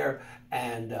on there.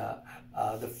 And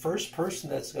the first person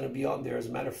that's going to be on there, as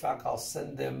a matter of fact, I'll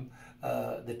send them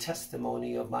the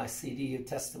testimony of my CD, a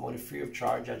testimony free of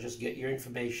charge. I just get your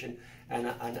information, and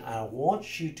I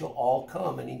want you to all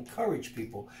come and encourage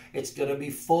people. It's going to be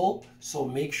full, so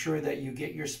make sure that you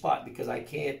get your spot, because I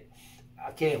can't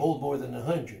hold more than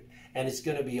 100. And it's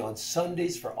going to be on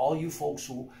Sundays for all you folks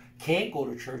who can't go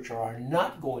to church or are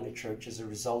not going to church as a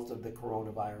result of the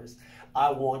coronavirus. I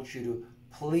want you to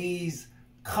please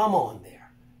come on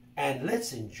there, and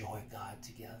let's enjoy God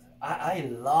together. I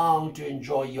long to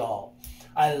enjoy y'all.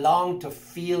 I long to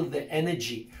feel the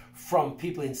energy from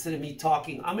people instead of me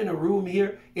talking. I'm in a room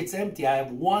here, it's empty. I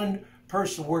have one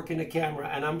person working the camera,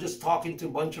 and I'm just talking to a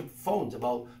bunch of phones,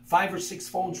 about 5 or 6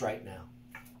 phones right now.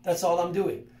 That's all I'm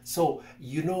doing. So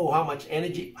you know how much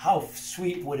energy, how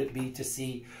sweet would it be to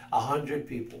see 100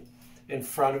 people in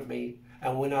front of me,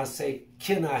 and when I say,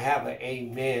 can I have an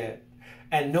amen?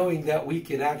 And knowing that we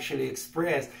can actually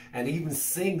express and even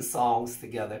sing songs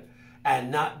together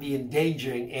and not be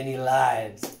endangering any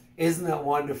lives. Isn't that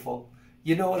wonderful?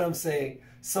 You know what I'm saying?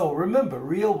 So remember,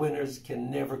 real winners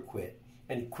can never quit,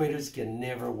 and quitters can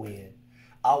never win.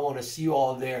 I want to see you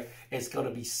all there. It's going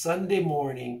to be Sunday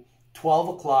morning, 12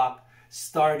 o'clock,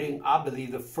 starting, I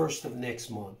believe, the 1st of next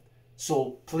month.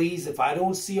 So please, if I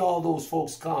don't see all those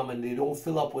folks come and they don't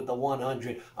fill up with the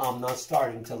 100, I'm not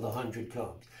starting till the 100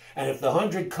 comes. And if the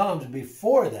 100 comes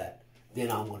before that, then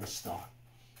I'm going to start.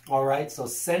 All right, so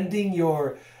sending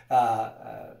your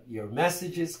your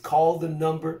messages, call the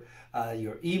number,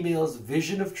 your emails,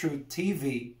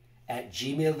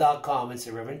 visionoftruth.tv@gmail.com, and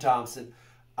say, Reverend Thompson,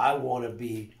 I want to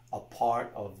be a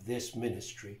part of this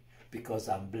ministry because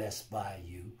I'm blessed by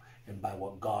you and by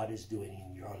what God is doing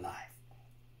in your life.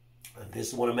 And this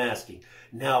is what I'm asking.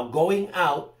 Now, going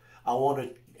out, I want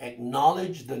to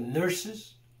acknowledge the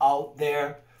nurses out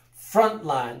there,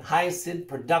 frontline, Hyacinth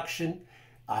production.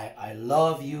 I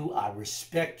love you. I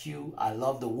respect you. I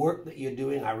love the work that you're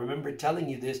doing. I remember telling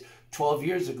you this 12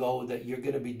 years ago, that you're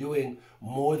going to be doing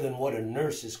more than what a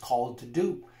nurse is called to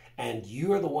do. And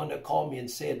you're the one that called me and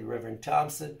said, Reverend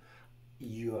Thompson,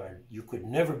 you could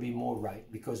never be more right,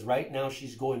 because right now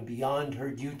she's going beyond her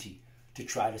duty to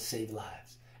try to save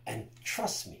lives. And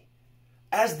trust me,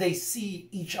 as they see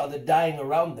each other dying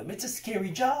around them, it's a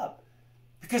scary job,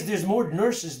 because there's more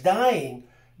nurses dying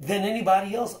than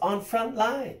anybody else on front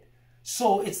line.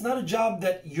 So it's not a job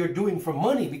that you're doing for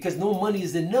money, because no money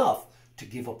is enough to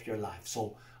give up your life.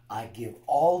 So I give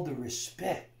all the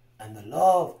respect and the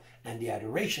love and the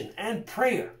adoration and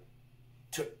prayer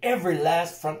to every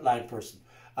last frontline person,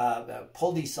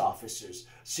 police officers,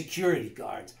 security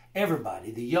guards, everybody,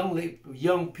 the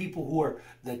young people who are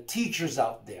the teachers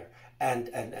out there, and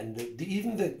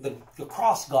even the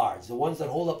cross guards, the ones that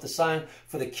hold up the sign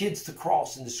for the kids to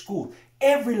cross in the school.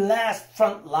 Every last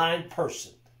frontline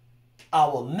person. I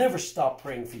will never stop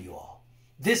praying for you all.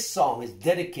 This song is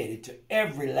dedicated to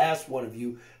every last one of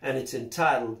you, and it's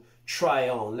entitled Try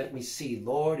On. Let me see,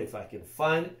 Lord, if I can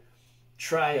find it.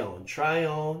 Try On, Try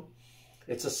On.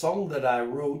 It's a song that I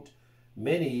wrote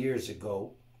many years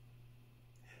ago.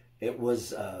 It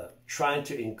was trying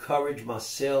to encourage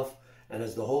myself, and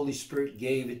as the Holy Spirit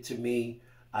gave it to me,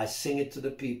 I sing it to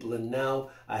the people. And now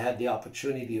I had the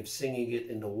opportunity of singing it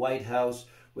in the White House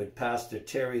with Pastor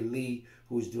Terry Lee,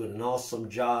 who's doing an awesome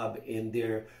job in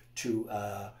there to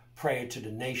prayer to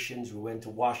the nations. We went to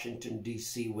Washington,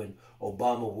 D.C. when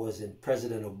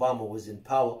President Obama was in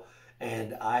power,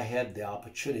 and I had the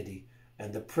opportunity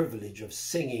and the privilege of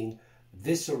singing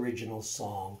this original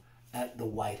song at the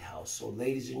White House. So,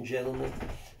 ladies and gentlemen,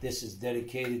 this is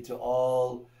dedicated to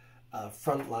all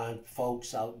frontline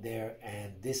folks out there,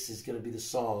 and this is going to be the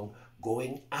song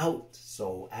Going Out.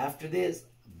 So after this,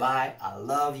 bye. I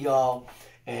love y'all,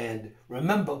 and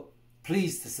remember,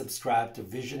 please to subscribe to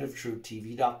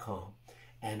visionoftruth.tv.com,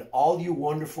 and all you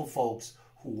wonderful folks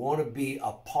who want to be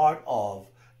a part of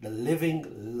the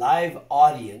living live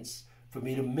audience for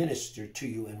me to minister to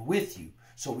you and with you,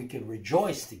 so we can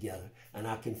rejoice together and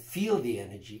I can feel the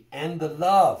energy and the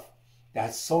love.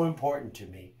 That's so important to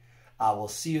me. I will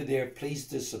see you there. Please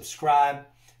to subscribe,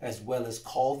 as well as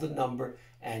call the number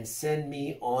and send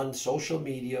me on social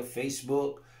media,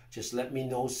 Facebook. Just let me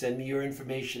know, send me your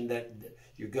information that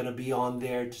you're going to be on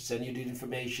there, to send you the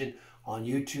information on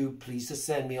YouTube. Please to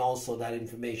send me also that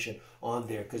information on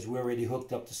there, because we're already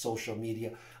hooked up to social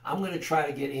media. I'm going to try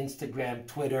to get Instagram,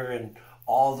 Twitter, and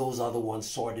all those other ones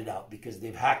sorted out, because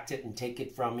they've hacked it and take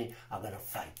it from me. I'm going to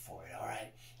fight for it, all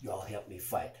right? You all help me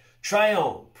fight. Try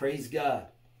on. Praise God.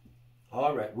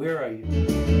 All right, where are you?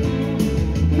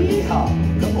 Yeehaw,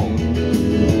 come on.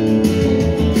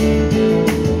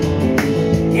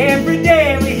 Every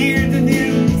day we hear the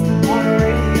news on the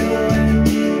radio and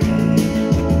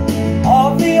TV,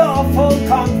 all the awful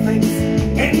conflicts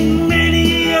in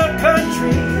many a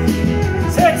country.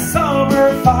 Said some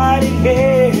are fighting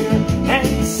here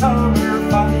and some are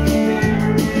fighting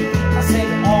there. I said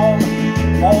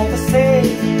all the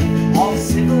same, all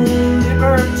civil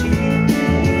liberty.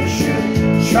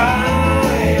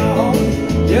 Try on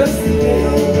just a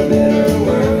little.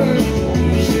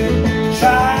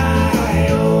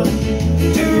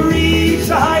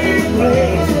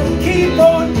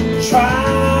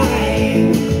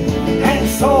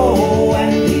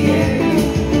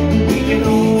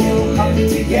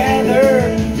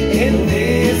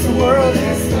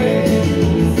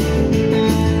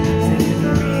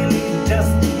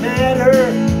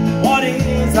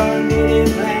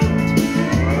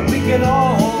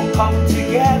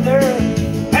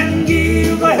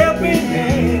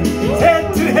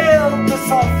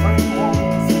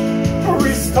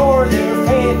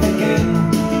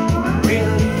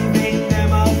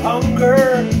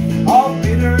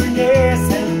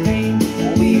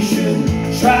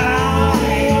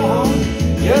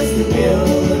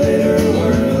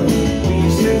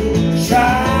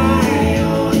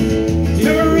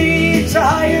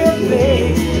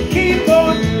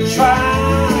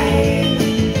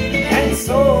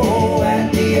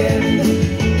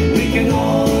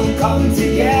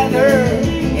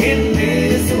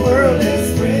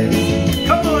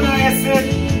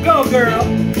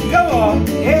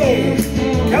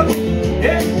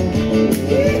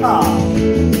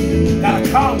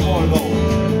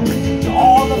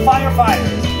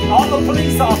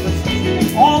 police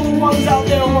officers, all the ones out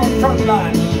there who are front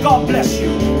line, God bless you.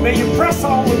 May you press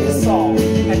on with this song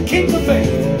and keep the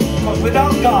faith, because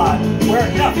without God,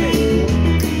 we're nothing.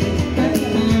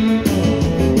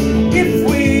 If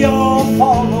we all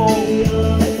follow